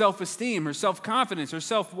 Her self-esteem, her self-confidence, her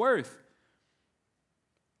self-worth.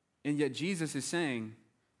 And yet Jesus is saying,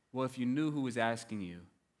 well, if you knew who was asking you,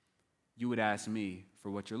 you would ask me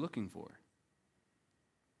for what you're looking for.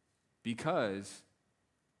 Because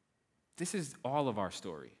this is all of our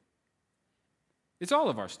story. It's all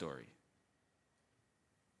of our story.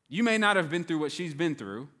 You may not have been through what she's been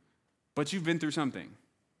through, but you've been through something.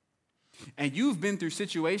 And you've been through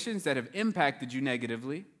situations that have impacted you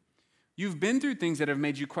negatively. You've been through things that have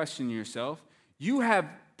made you question yourself. You have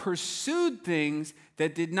pursued things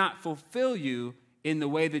that did not fulfill you in the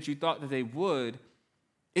way that you thought that they would.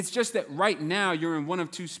 It's just that right now you're in one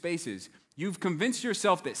of 2 spaces. You've convinced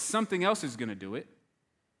yourself that something else is going to do it,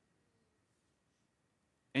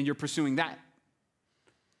 and you're pursuing that.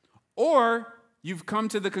 Or you've come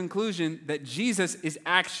to the conclusion that Jesus is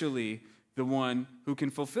actually the one who can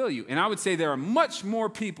fulfill you. And I would say there are much more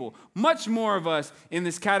people, much more of us in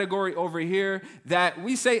this category over here that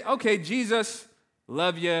we say, okay, Jesus,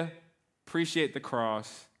 love you, appreciate the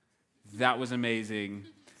cross. That was amazing.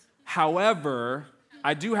 However,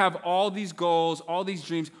 I do have all these goals, all these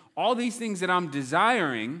dreams, all these things that I'm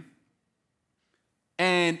desiring.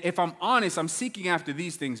 And if I'm honest, I'm seeking after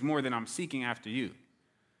these things more than I'm seeking after you.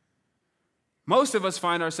 Most of us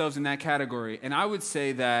find ourselves in that category. And I would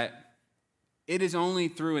say that it is only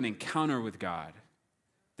through an encounter with God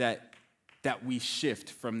that we shift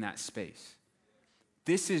from that space.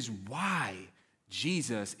 This is why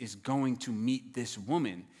Jesus is going to meet this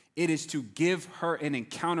woman. It is to give her an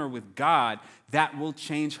encounter with God that will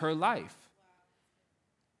change her life.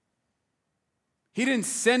 He didn't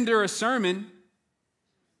send her a sermon.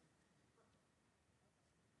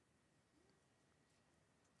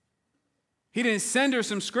 He didn't send her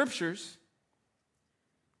some scriptures.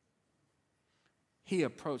 He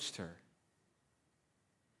approached her.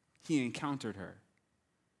 He encountered her.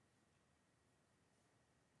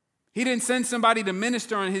 He didn't send somebody to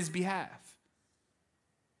minister on his behalf.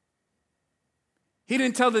 He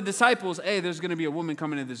didn't tell the disciples, hey, there's going to be a woman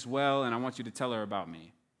coming to this well, and I want you to tell her about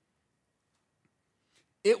me.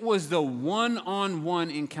 It was the one-on-one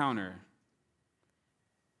encounter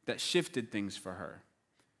that shifted things for her.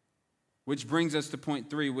 Which brings us to point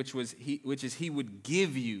 3, which is he would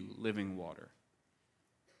give you living water.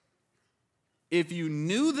 If you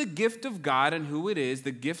knew the gift of God and who it is,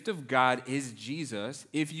 the gift of God is Jesus.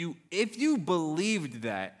 If you believed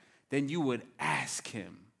that, then you would ask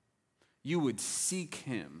him. You would seek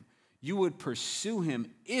him. You would pursue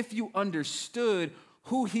him. If you understood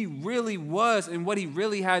who he really was and what he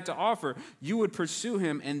really had to offer, you would pursue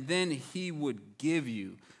him, and then he would give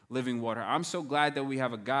you living water. I'm so glad that we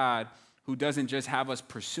have a God who doesn't just have us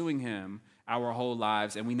pursuing him our whole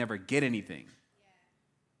lives and we never get anything.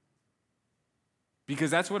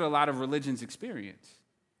 Because that's what a lot of religions experience,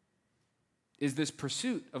 is this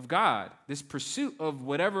pursuit of God, this pursuit of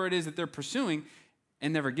whatever it is that they're pursuing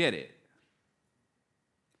and never get it.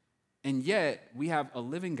 And yet, we have a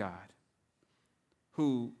living God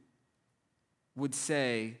who would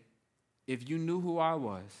say, if you knew who I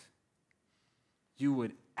was, you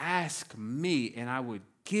would ask me and I would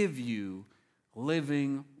give you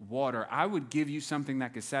living water. I would give you something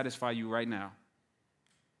that could satisfy you right now.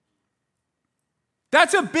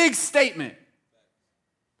 That's a big statement.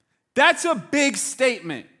 That's a big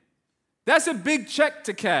statement. That's a big check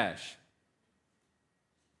to cash.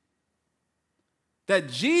 That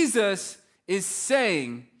Jesus is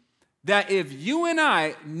saying that if you and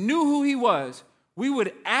I knew who he was, we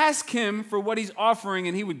would ask him for what he's offering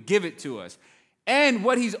and he would give it to us. And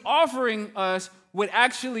what he's offering us would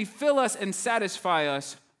actually fill us and satisfy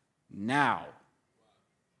us now.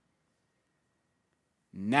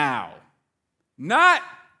 Now. Not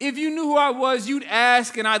if you knew who I was, you'd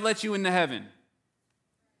ask and I'd let you into heaven.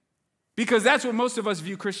 Because that's what most of us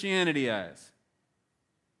view Christianity as.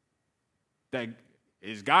 That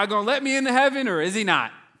is God going to let me into heaven or is he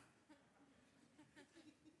not?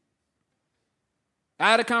 I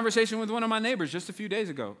had a conversation with one of my neighbors just a few days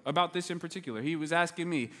ago about this in particular. He was asking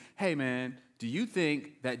me, hey man, do you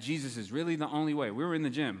think that Jesus is really the only way? We were in the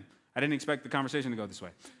gym. I didn't expect the conversation to go this way.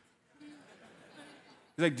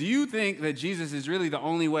 He's like, do you think that Jesus is really the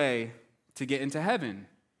only way to get into heaven?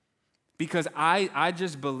 Because I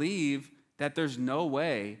just believe that there's no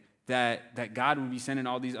way that God would be sending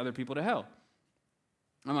all these other people to hell.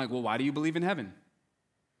 I'm like, well, why do you believe in heaven?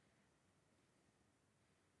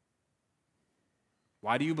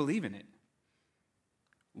 Why do you believe in it?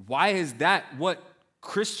 Why is that what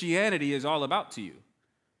Christianity is all about to you?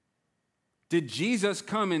 Did Jesus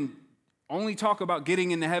come and only talk about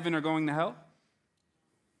getting into heaven or going to hell?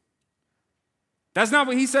 That's not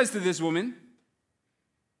what he says to this woman.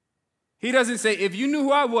 He doesn't say, if you knew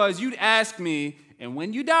who I was, you'd ask me, and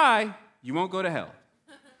when you die, you won't go to hell.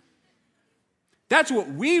 That's what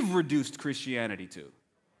we've reduced Christianity to.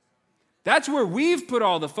 That's where we've put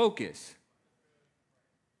all the focus.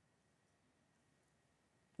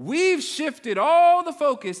 We've shifted all the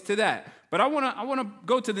focus to that. But I want to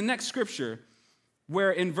go to the next scripture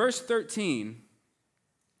where in verse 13,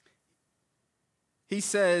 he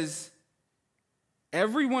says,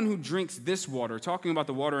 everyone who drinks this water, talking about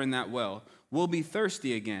the water in that well, will be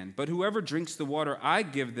thirsty again. But whoever drinks the water I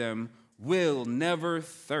give them will never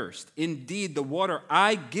thirst. Indeed, the water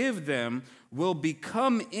I give them will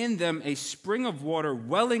become in them a spring of water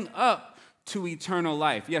welling up to eternal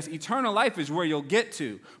life. Yes, eternal life is where you'll get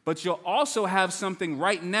to, but you'll also have something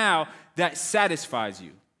right now that satisfies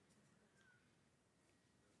you.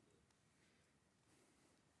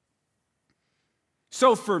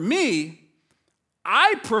 So for me,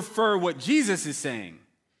 I prefer what Jesus is saying,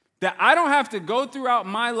 that I don't have to go throughout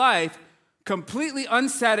my life completely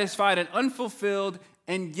unsatisfied and unfulfilled,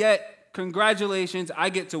 and yet, congratulations, I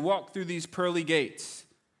get to walk through these pearly gates.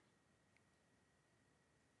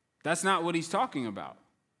 That's not what he's talking about.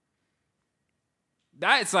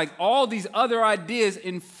 That's like all these other ideas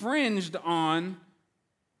infringed on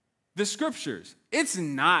the scriptures. It's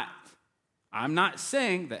not. I'm not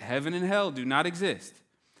saying that heaven and hell do not exist.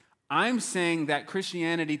 I'm saying that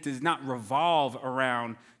Christianity does not revolve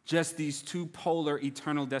around just these two polar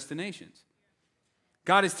eternal destinations.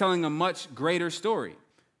 God is telling a much greater story. It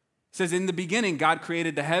says, in the beginning, God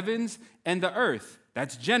created the heavens and the earth.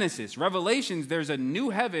 That's Genesis. Revelations, there's a new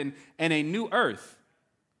heaven and a new earth.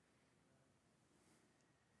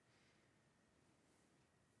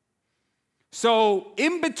 So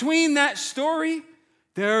in between that story,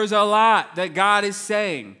 there's a lot that God is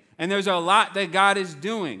saying, and there's a lot that God is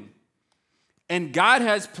doing. And God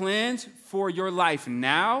has plans for your life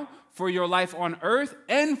now, for your life on earth,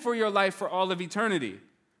 and for your life for all of eternity.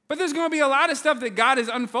 But there's going to be a lot of stuff that God is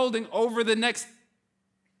unfolding over the next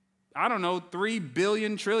I don't know, 3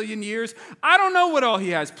 billion trillion years. I don't know what all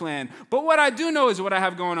he has planned. But what I do know is what I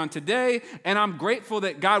have going on today. And I'm grateful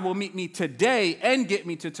that God will meet me today and get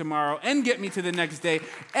me to tomorrow and get me to the next day.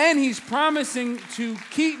 And he's promising to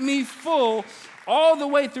keep me full all the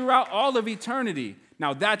way throughout all of eternity.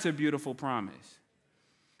 Now, that's a beautiful promise.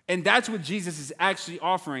 And that's what Jesus is actually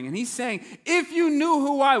offering. And he's saying, if you knew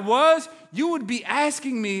who I was, you would be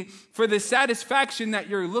asking me for the satisfaction that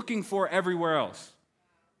you're looking for everywhere else.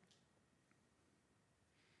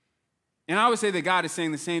 And I would say that God is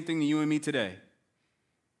saying the same thing to you and me today.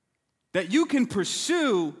 That you can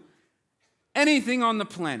pursue anything on the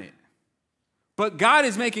planet. But God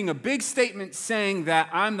is making a big statement saying that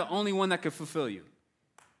I'm the only one that can fulfill you.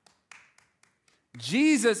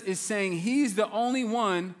 Jesus is saying he's the only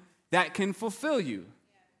one that can fulfill you.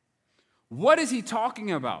 What is he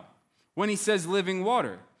talking about when he says living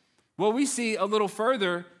water? Well, we see a little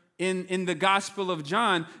further in the Gospel of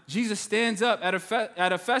John, Jesus stands up at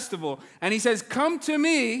a festival and he says, come to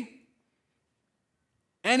me,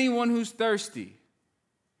 anyone who's thirsty,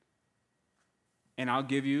 and I'll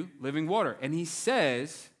give you living water. And he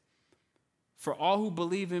says, for all who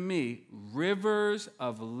believe in me, rivers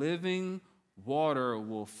of living water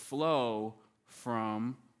will flow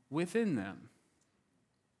from within them.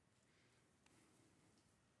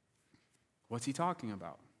 What's he talking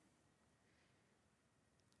about?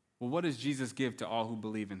 Well, what does Jesus give to all who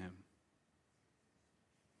believe in him?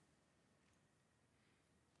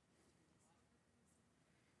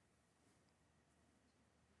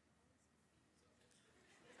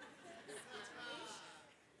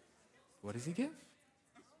 What does he give?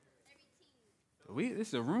 This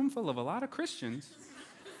is a room full of a lot of Christians.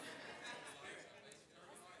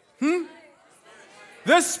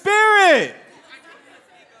 The Spirit.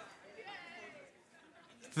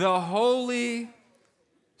 The Holy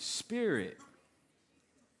Spirit.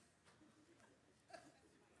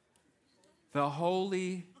 The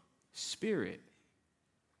Holy Spirit.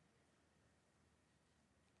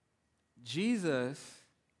 Jesus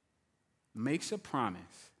makes a promise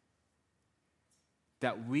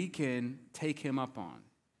that we can take him up on.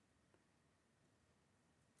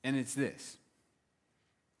 And it's this.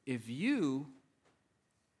 If you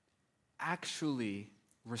actually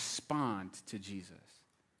respond to Jesus,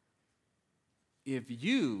 if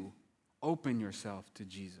you open yourself to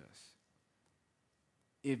Jesus,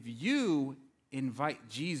 if you invite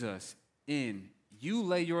Jesus in, you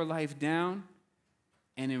lay your life down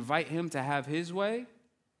and invite him to have his way,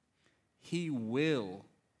 he will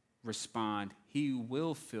respond. He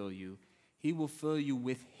will fill you. He will fill you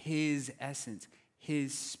with his essence,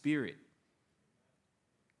 his Spirit.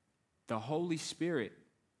 The Holy Spirit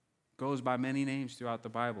goes by many names throughout the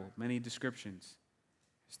Bible, many descriptions.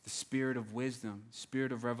 It's the Spirit of wisdom,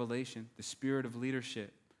 Spirit of revelation, the Spirit of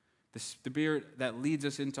leadership, the Spirit that leads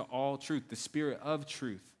us into all truth, the Spirit of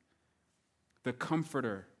truth, the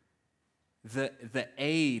Comforter, the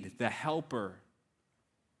aid, the Helper.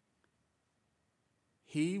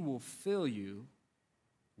 He will fill you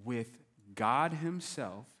with God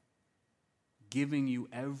himself, giving you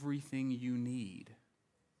everything you need.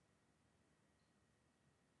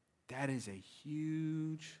 That is a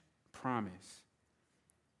huge promise.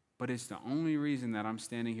 But it's the only reason that I'm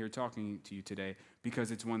standing here talking to you today,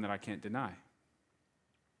 because it's one that I can't deny.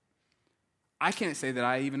 I can't say that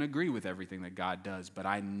I even agree with everything that God does, but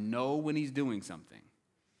I know when he's doing something.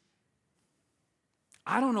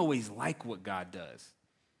 I don't always like what God does.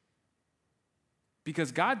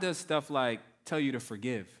 Because God does stuff like tell you to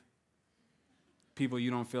forgive people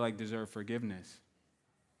you don't feel like deserve forgiveness.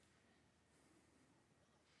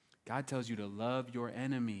 God tells you to love your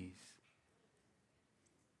enemies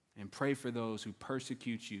and pray for those who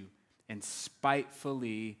persecute you and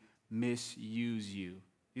spitefully misuse you.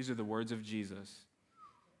 These are the words of Jesus.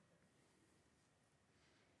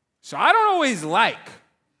 So I don't always like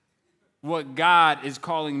what God is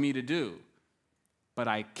calling me to do, but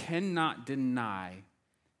I cannot deny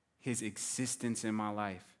his existence in my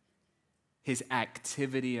life, his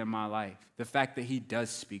activity in my life, the fact that he does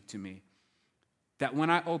speak to me, that when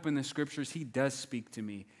I open the scriptures, he does speak to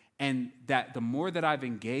me, and that the more that I've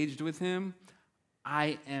engaged with him,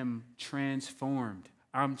 I am transformed.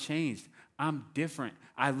 I'm changed. I'm different.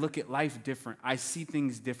 I look at life different. I see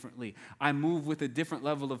things differently. I move with a different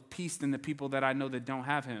level of peace than the people that I know that don't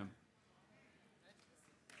have him.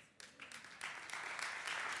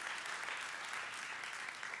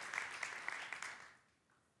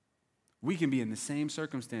 We can be in the same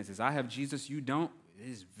circumstances. I have Jesus, you don't. It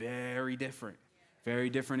is very different.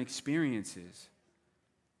 Very different experiences.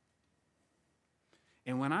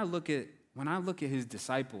 And when I look at his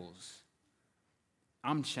disciples,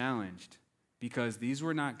 I'm challenged because these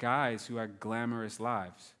were not guys who had glamorous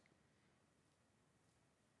lives.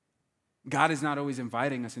 God is not always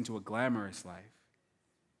inviting us into a glamorous life.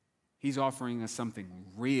 He's offering us something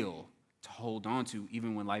real to hold on to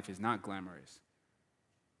even when life is not glamorous.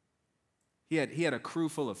 He had a crew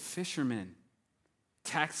full of fishermen,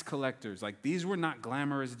 tax collectors. Like, these were not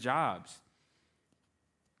glamorous jobs.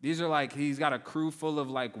 These are like, he's got a crew full of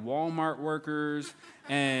like Walmart workers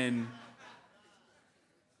and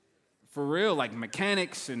for real, like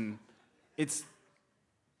mechanics, and it's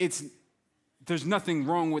there's nothing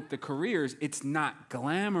wrong with the careers. It's not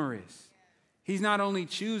glamorous. He's not only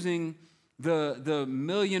choosing the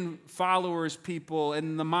million followers people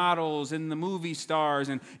and the models and the movie stars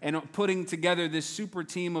and putting together this super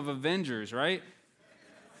team of Avengers, right?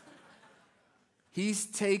 He's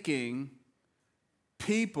taking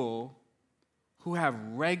people who have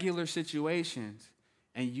regular situations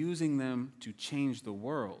and using them to change the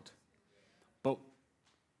world.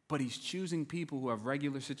 But he's choosing people who have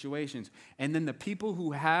regular situations. And then the people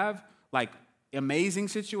who have like amazing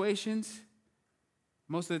situations,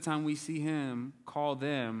 most of the time we see him call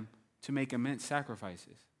them to make immense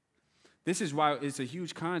sacrifices. This is why it's a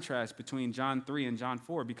huge contrast between John 3 and John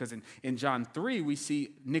 4, because in John 3, we see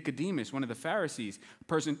Nicodemus, one of the Pharisees, a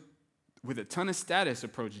person with a ton of status,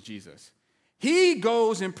 approach Jesus. He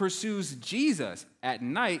goes and pursues Jesus at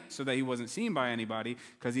night so that he wasn't seen by anybody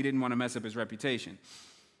because he didn't want to mess up his reputation.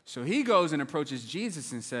 So he goes and approaches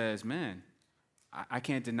Jesus and says, man, I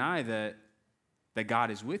can't deny that God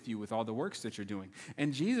is with you with all the works that you're doing.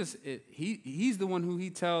 And Jesus, he's the one who he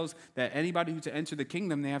tells that anybody who to enter the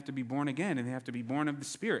kingdom, they have to be born again and they have to be born of the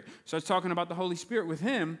Spirit. Starts talking about the Holy Spirit with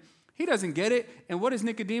him. He doesn't get it. And what does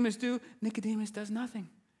Nicodemus do? Nicodemus does nothing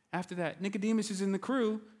after that. Nicodemus is in the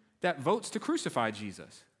crew that votes to crucify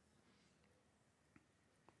Jesus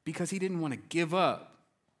because he didn't want to give up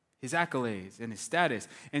his accolades and his status.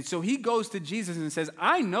 And so he goes to Jesus and says,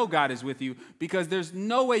 I know God is with you because there's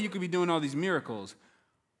no way you could be doing all these miracles.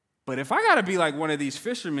 But if I got to be like one of these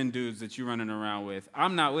fishermen dudes that you're running around with,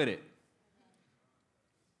 I'm not with it.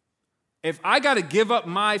 If I got to give up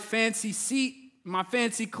my fancy seat, my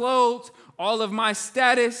fancy clothes, all of my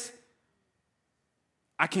status,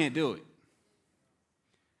 I can't do it.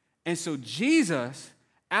 And so Jesus,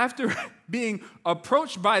 after being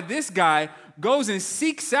approached by this guy, goes and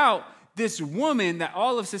seeks out this woman that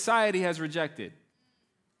all of society has rejected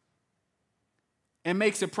and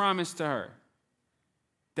makes a promise to her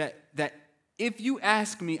that if you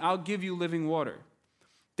ask me, I'll give you living water.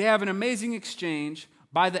 They have an amazing exchange.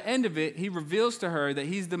 By the end of it, he reveals to her that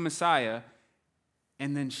he's the Messiah,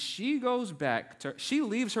 and then she goes back she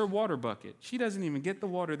leaves her water bucket. She doesn't even get the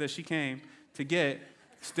water that she came to get.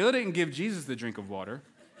 Still didn't give Jesus the drink of water.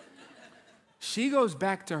 She goes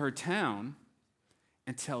back to her town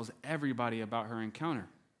and tells everybody about her encounter.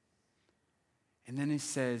 And then it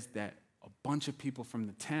says that a bunch of people from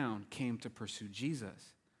the town came to pursue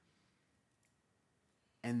Jesus.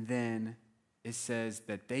 And then it says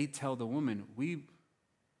that they tell the woman,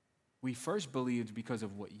 we first believed because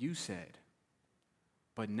of what you said,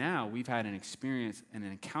 but now we've had an experience and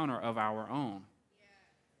an encounter of our own.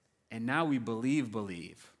 And now we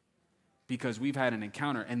believe because we've had an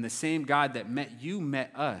encounter. And the same God that met you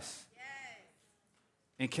met us. Yes.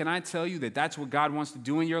 And can I tell you that that's what God wants to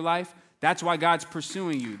do in your life? That's why God's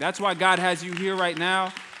pursuing you. That's why God has you here right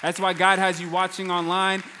now. That's why God has you watching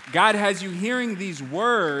online. God has you hearing these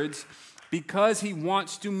words because he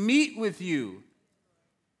wants to meet with you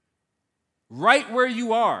right where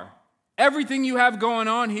you are. Everything you have going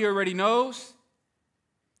on, he already knows.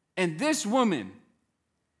 And this woman,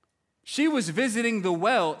 she was visiting the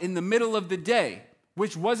well in the middle of the day,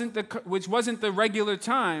 which wasn't the regular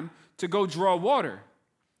time to go draw water.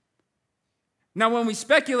 Now, when we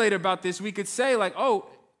speculate about this, we could say like, oh,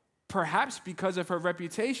 perhaps because of her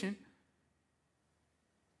reputation,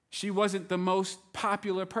 she wasn't the most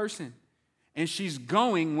popular person. And she's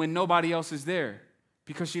going when nobody else is there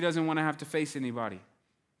because she doesn't want to have to face anybody.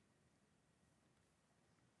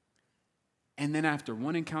 And then after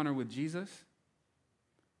one encounter with Jesus,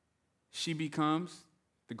 she becomes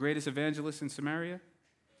the greatest evangelist in Samaria.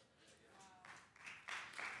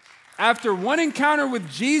 After one encounter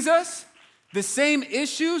with Jesus, the same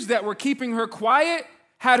issues that were keeping her quiet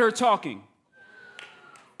had her talking.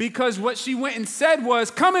 Because what she went and said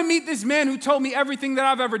was, come and meet this man who told me everything that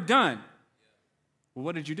I've ever done. Well,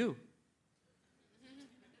 what did you do?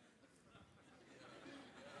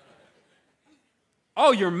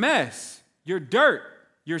 Oh, your mess, your dirt,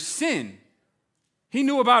 your sin. He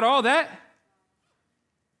knew about all that.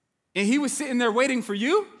 And he was sitting there waiting for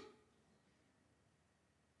you.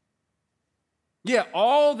 Yeah,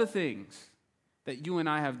 all the things that you and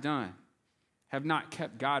I have done have not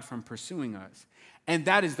kept God from pursuing us. And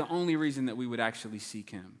that is the only reason that we would actually seek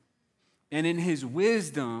him. And in his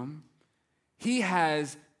wisdom, he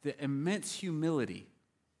has the immense humility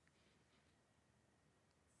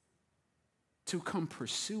to come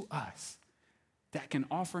pursue us that can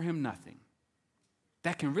offer him nothing,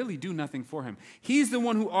 that can really do nothing for him. He's the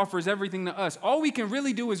one who offers everything to us. All we can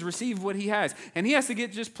really do is receive what he has. And he has to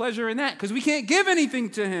get just pleasure in that because we can't give anything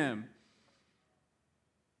to him.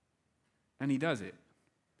 And he does it.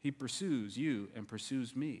 He pursues you and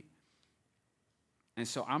pursues me. And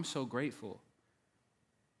so I'm so grateful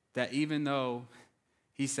that even though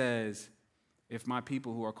he says, if my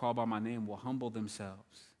people who are called by my name will humble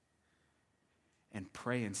themselves and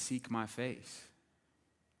pray and seek my face,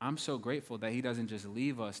 I'm so grateful that he doesn't just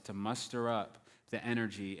leave us to muster up the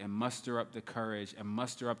energy and muster up the courage and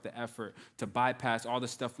muster up the effort to bypass all the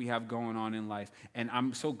stuff we have going on in life. And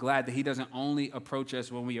I'm so glad that he doesn't only approach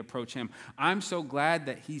us when we approach him. I'm so glad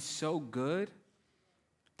that he's so good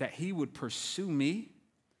that he would pursue me.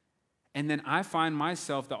 And then I find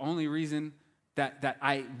myself, the only reason that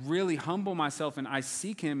I really humble myself and I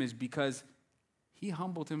seek him is because he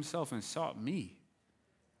humbled himself and sought me.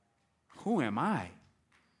 Who am I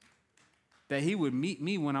that he would meet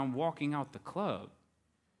me when I'm walking out the club?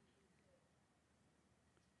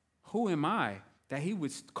 Who am I that he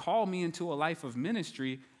would call me into a life of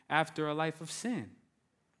ministry after a life of sin?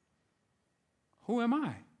 Who am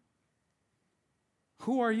I?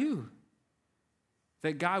 Who are you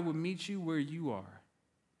that God would meet you where you are?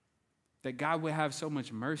 That God would have so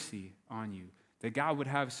much mercy on you? That God would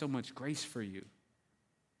have so much grace for you?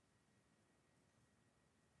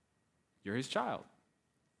 You're his child.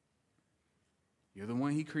 You're the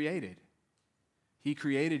one he created. He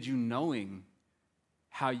created you knowing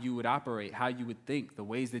how you would operate, how you would think, the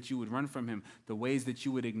ways that you would run from him, the ways that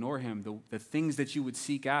you would ignore him, the things that you would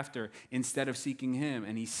seek after instead of seeking him.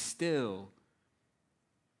 And he still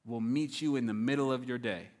will meet you in the middle of your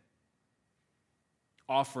day,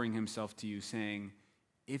 offering himself to you, saying,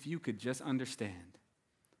 if you could just understand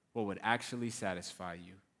what would actually satisfy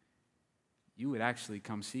you, you would actually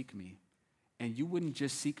come seek me. And you wouldn't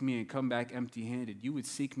just seek me and come back empty-handed. You would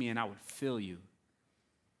seek me and I would fill you.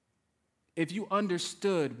 If you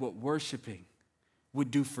understood what worshiping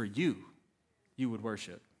would do for you, you would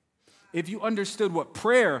worship. If you understood what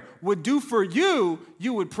prayer would do for you,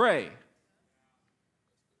 you would pray.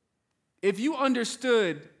 If you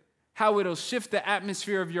understood how it'll shift the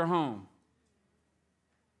atmosphere of your home,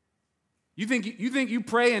 you think you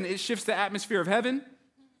pray and it shifts the atmosphere of heaven?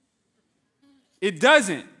 It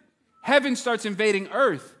doesn't. Heaven starts invading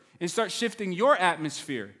earth and starts shifting your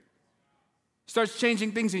atmosphere. Starts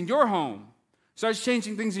changing things in your home. Starts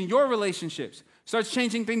changing things in your relationships. Starts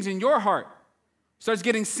changing things in your heart. Starts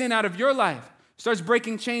getting sin out of your life. Starts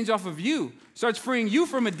breaking chains off of you. Starts freeing you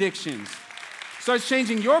from addictions. Starts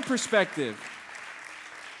changing your perspective.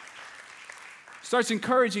 Starts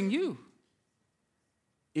encouraging you.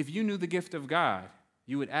 If you knew the gift of God,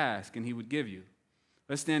 you would ask and he would give you.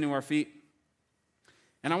 Let's stand to our feet.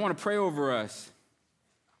 And I want to pray over us.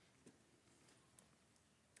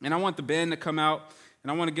 And I want the band to come out,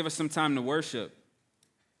 and I want to give us some time to worship.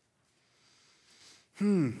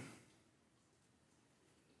 I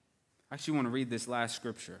actually want to read this last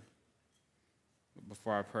scripture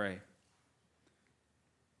before I pray.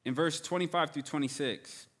 In verse 25 through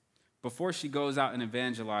 26, before she goes out and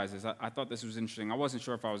evangelizes, I thought this was interesting. I wasn't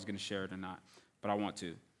sure if I was going to share it or not, but I want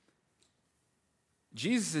to.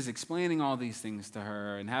 Jesus is explaining all these things to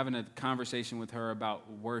her and having a conversation with her about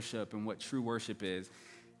worship and what true worship is.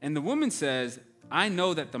 And the woman says, I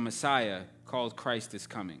know that the Messiah, called Christ, is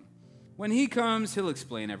coming. When he comes, he'll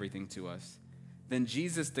explain everything to us. Then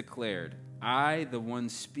Jesus declared, I, the one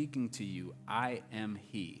speaking to you, I am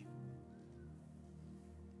he.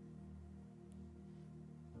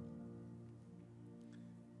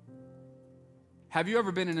 Have you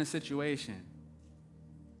ever been in a situation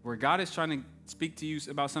where God is trying to speak to you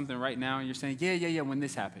about something right now and you're saying, yeah, when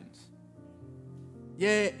this happens.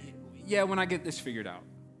 Yeah, when I get this figured out.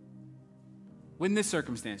 When this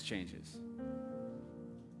circumstance changes.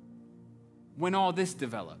 When all this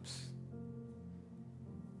develops.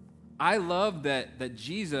 I love that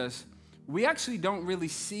Jesus, we actually don't really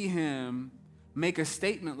see him make a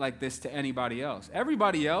statement like this to anybody else.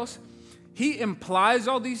 Everybody else, he implies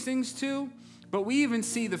all these things to. But we even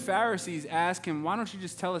see the Pharisees ask him, why don't you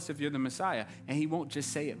just tell us if you're the Messiah? And he won't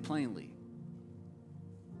just say it plainly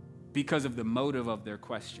because of the motive of their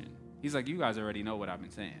question. He's like, you guys already know what I've been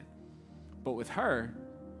saying. But with her,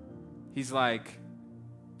 he's like,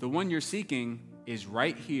 the one you're seeking is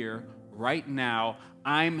right here right now.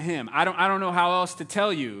 I'm him. I don't know how else to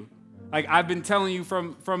tell you. Like I've been telling you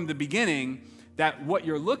from the beginning that what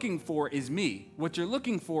you're looking for is me. What you're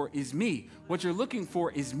looking for is me. What you're looking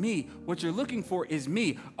for is me. What you're looking for is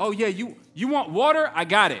me. Oh yeah, you want water? I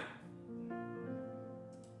got it.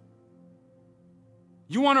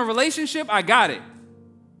 You want a relationship? I got it.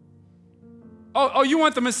 Oh, you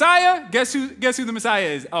want the Messiah? Guess who the Messiah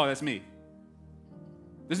is? Oh, that's me.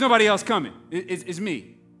 There's nobody else coming. It's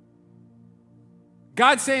me.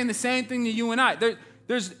 God's saying the same thing to you and I.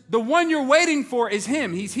 There's the one you're waiting for is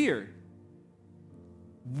him. He's here.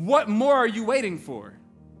 What more are you waiting for?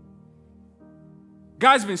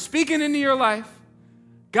 God's been speaking into your life.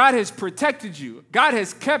 God has protected you. God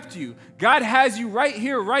has kept you. God has you right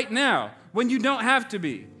here, right now, when you don't have to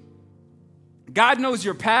be. God knows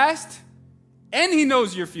your past, and he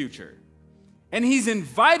knows your future. And he's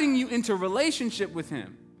inviting you into relationship with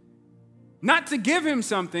him. Not to give him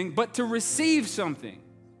something, but to receive something.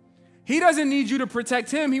 He doesn't need you to protect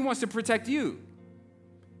him. He wants to protect you.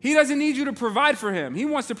 He doesn't need you to provide for him. He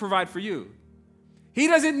wants to provide for you. He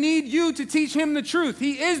doesn't need you to teach him the truth.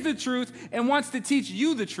 He is the truth and wants to teach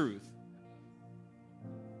you the truth.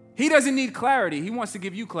 He doesn't need clarity. He wants to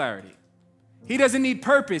give you clarity. He doesn't need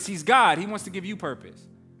purpose. He's God. He wants to give you purpose.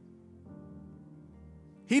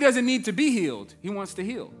 He doesn't need to be healed. He wants to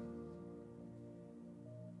heal.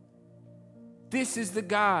 This is the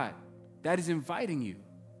God that is inviting you.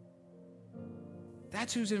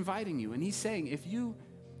 That's who's inviting you. And he's saying, if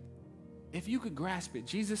you could grasp it,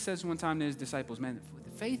 Jesus says one time to his disciples, man, with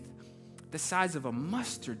faith the size of a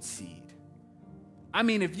mustard seed. I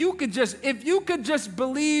mean, if you could just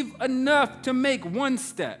believe enough to make one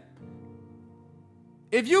step.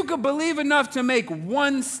 If you could believe enough to make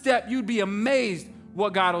one step, you'd be amazed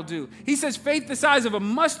what God will do. He says faith the size of a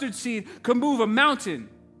mustard seed can move a mountain.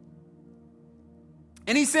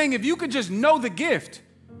 And he's saying if you could just know the gift,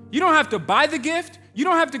 you don't have to buy the gift. You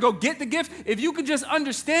don't have to go get the gift. If you could just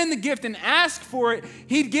understand the gift and ask for it,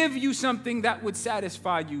 he'd give you something that would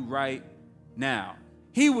satisfy you right now.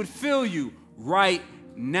 He would fill you right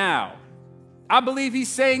now. I believe he's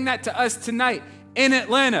saying that to us tonight in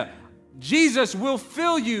Atlanta. Jesus will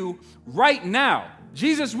fill you right now.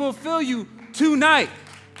 Jesus will fill you tonight.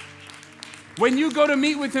 When you go to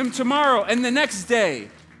meet with him tomorrow and the next day,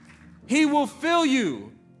 he will fill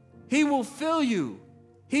you. He will fill you.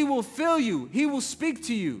 He will fill you. He will speak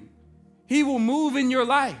to you. He will move in your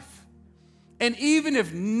life. And even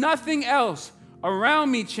if nothing else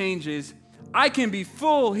around me changes, I can be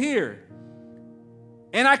full here.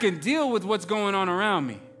 And I can deal with what's going on around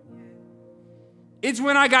me. It's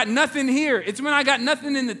when I got nothing here. It's when I got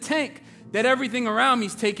nothing in the tank that everything around me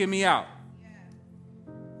is taking me out.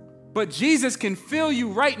 But Jesus can fill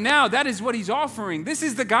you right now. That is what he's offering. This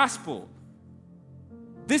is the gospel.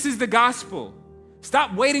 This is the gospel.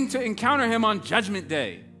 Stop waiting to encounter him on Judgment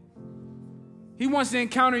Day. He wants to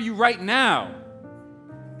encounter you right now.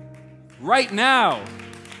 Right now.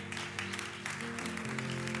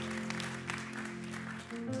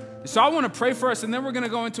 So I want to pray for us, and then we're going to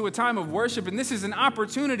go into a time of worship, and this is an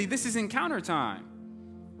opportunity. This is encounter time.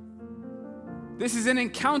 This is an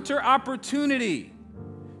encounter opportunity.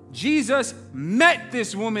 Jesus met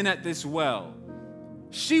this woman at this well.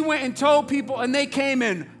 She went and told people, and they came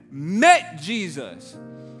and met Jesus.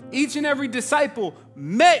 Each and every disciple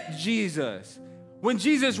met Jesus. When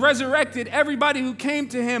Jesus resurrected, everybody who came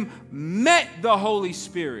to him met the Holy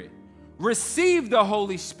Spirit, received the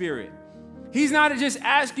Holy Spirit. He's not just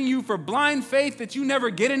asking you for blind faith that you never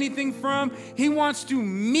get anything from. He wants to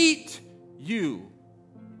meet you.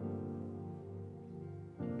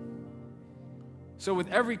 So with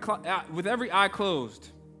every eye closed,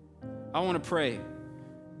 I want to pray.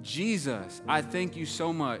 Jesus, I thank you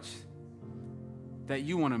so much that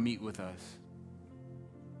you want to meet with us.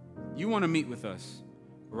 You want to meet with us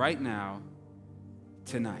right now,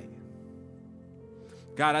 tonight.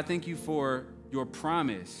 God, I thank you for your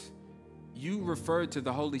promise. You referred to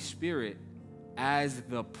the Holy Spirit as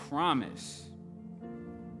the promise.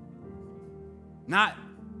 Not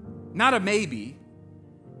a maybe,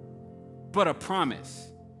 but a promise.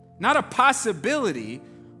 Not a possibility,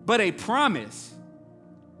 but a promise.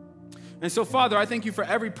 And so, Father, I thank you for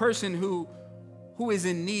every person who is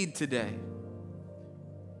in need today.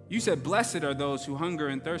 You said, blessed are those who hunger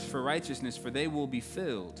and thirst for righteousness, for they will be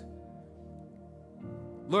filled.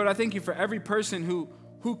 Lord, I thank you for every person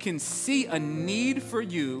who can see a need for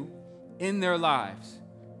you in their lives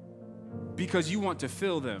because you want to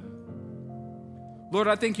fill them. Lord,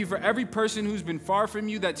 I thank you for every person who's been far from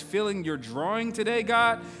you that's feeling your drawing today,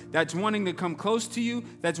 God, that's wanting to come close to you,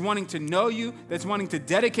 that's wanting to know you, that's wanting to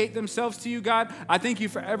dedicate themselves to you, God. I thank you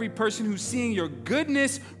for every person who's seeing your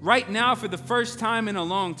goodness right now for the first time in a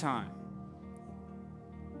long time.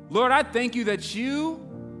 Lord, I thank you that you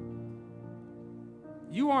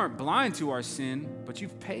aren't blind to our sin, but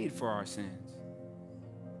you've paid for our sins.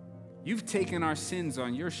 You've taken our sins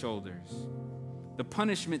on your shoulders. The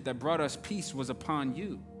punishment that brought us peace was upon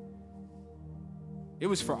you. It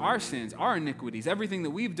was for our sins, our iniquities, everything that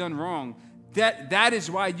we've done wrong. That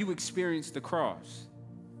is why you experienced the cross.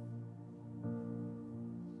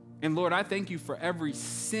 And Lord, I thank you for every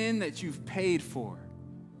sin that you've paid for.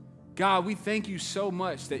 God, we thank you so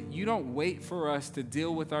much that you don't wait for us to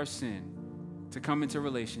deal with our sin to come into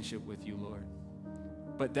relationship with you, Lord,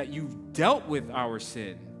 but that you've dealt with our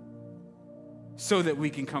sin so that we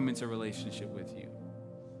can come into relationship with you.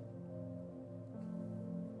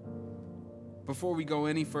 Before we go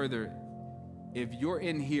any further, if you're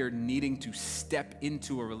in here needing to step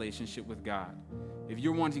into a relationship with God, if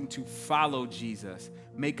you're wanting to follow Jesus,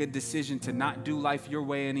 make a decision to not do life your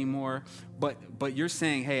way anymore, but you're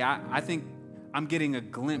saying, hey, I think I'm getting a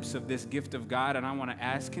glimpse of this gift of God and I want to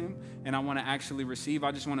ask him and I want to actually receive.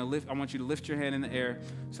 I want you to lift your hand in the air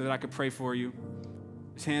so that I could pray for you.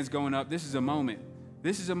 His hand's going up. This is a moment.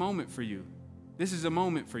 This is a moment for you. This is a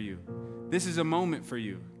moment for you. This is a moment for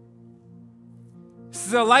you. This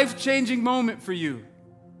is a life-changing moment for you.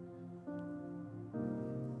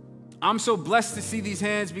 I'm so blessed to see these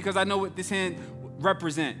hands because I know what this hand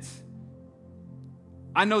represents.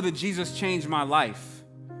 I know that Jesus changed my life,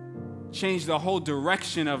 changed the whole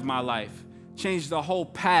direction of my life, changed the whole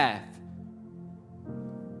path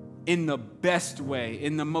in the best way,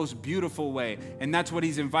 in the most beautiful way. And that's what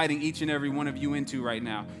he's inviting each and every one of you into right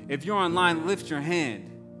now. If you're online, lift your hand.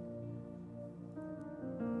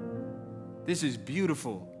 This is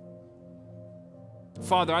beautiful.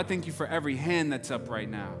 Father, I thank you for every hand that's up right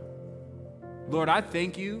now. Lord, I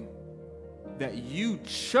thank you that you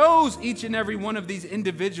chose each and every one of these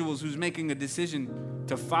individuals who's making a decision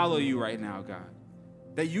to follow you right now, God.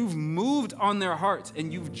 That you've moved on their hearts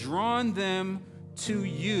and you've drawn them to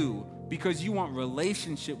you because you want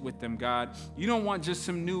relationship with them, God. You don't want just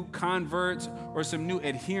some new converts or some new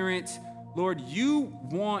adherents. Lord, you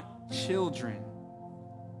want children,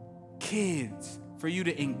 kids for you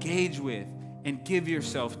to engage with and give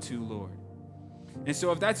yourself to, Lord. And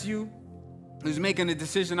so if that's you who's making a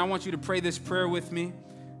decision, I want you to pray this prayer with me.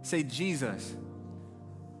 Say, Jesus,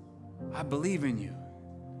 I believe in you.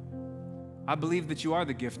 I believe that you are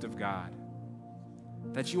the gift of God,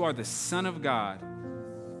 that you are the Son of God,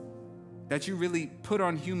 that you really put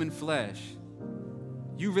on human flesh.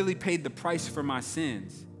 You really paid the price for my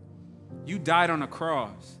sins. You died on a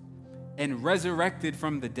cross and resurrected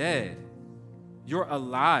from the dead. You're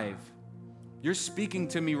alive. You're speaking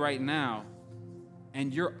to me right now,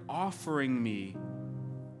 and you're offering me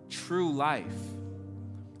true life.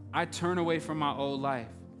 I turn away from my old life.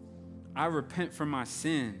 I repent from my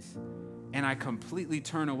sins, and I completely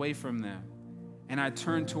turn away from them. And I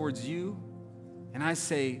turn towards you, and I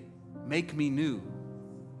say, make me new.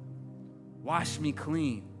 Wash me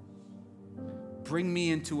clean. Bring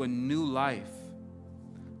me into a new life.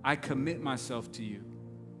 I commit myself to you.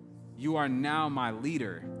 You are now my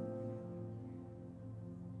leader,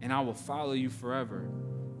 and I will follow you forever.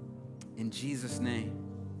 In Jesus' name.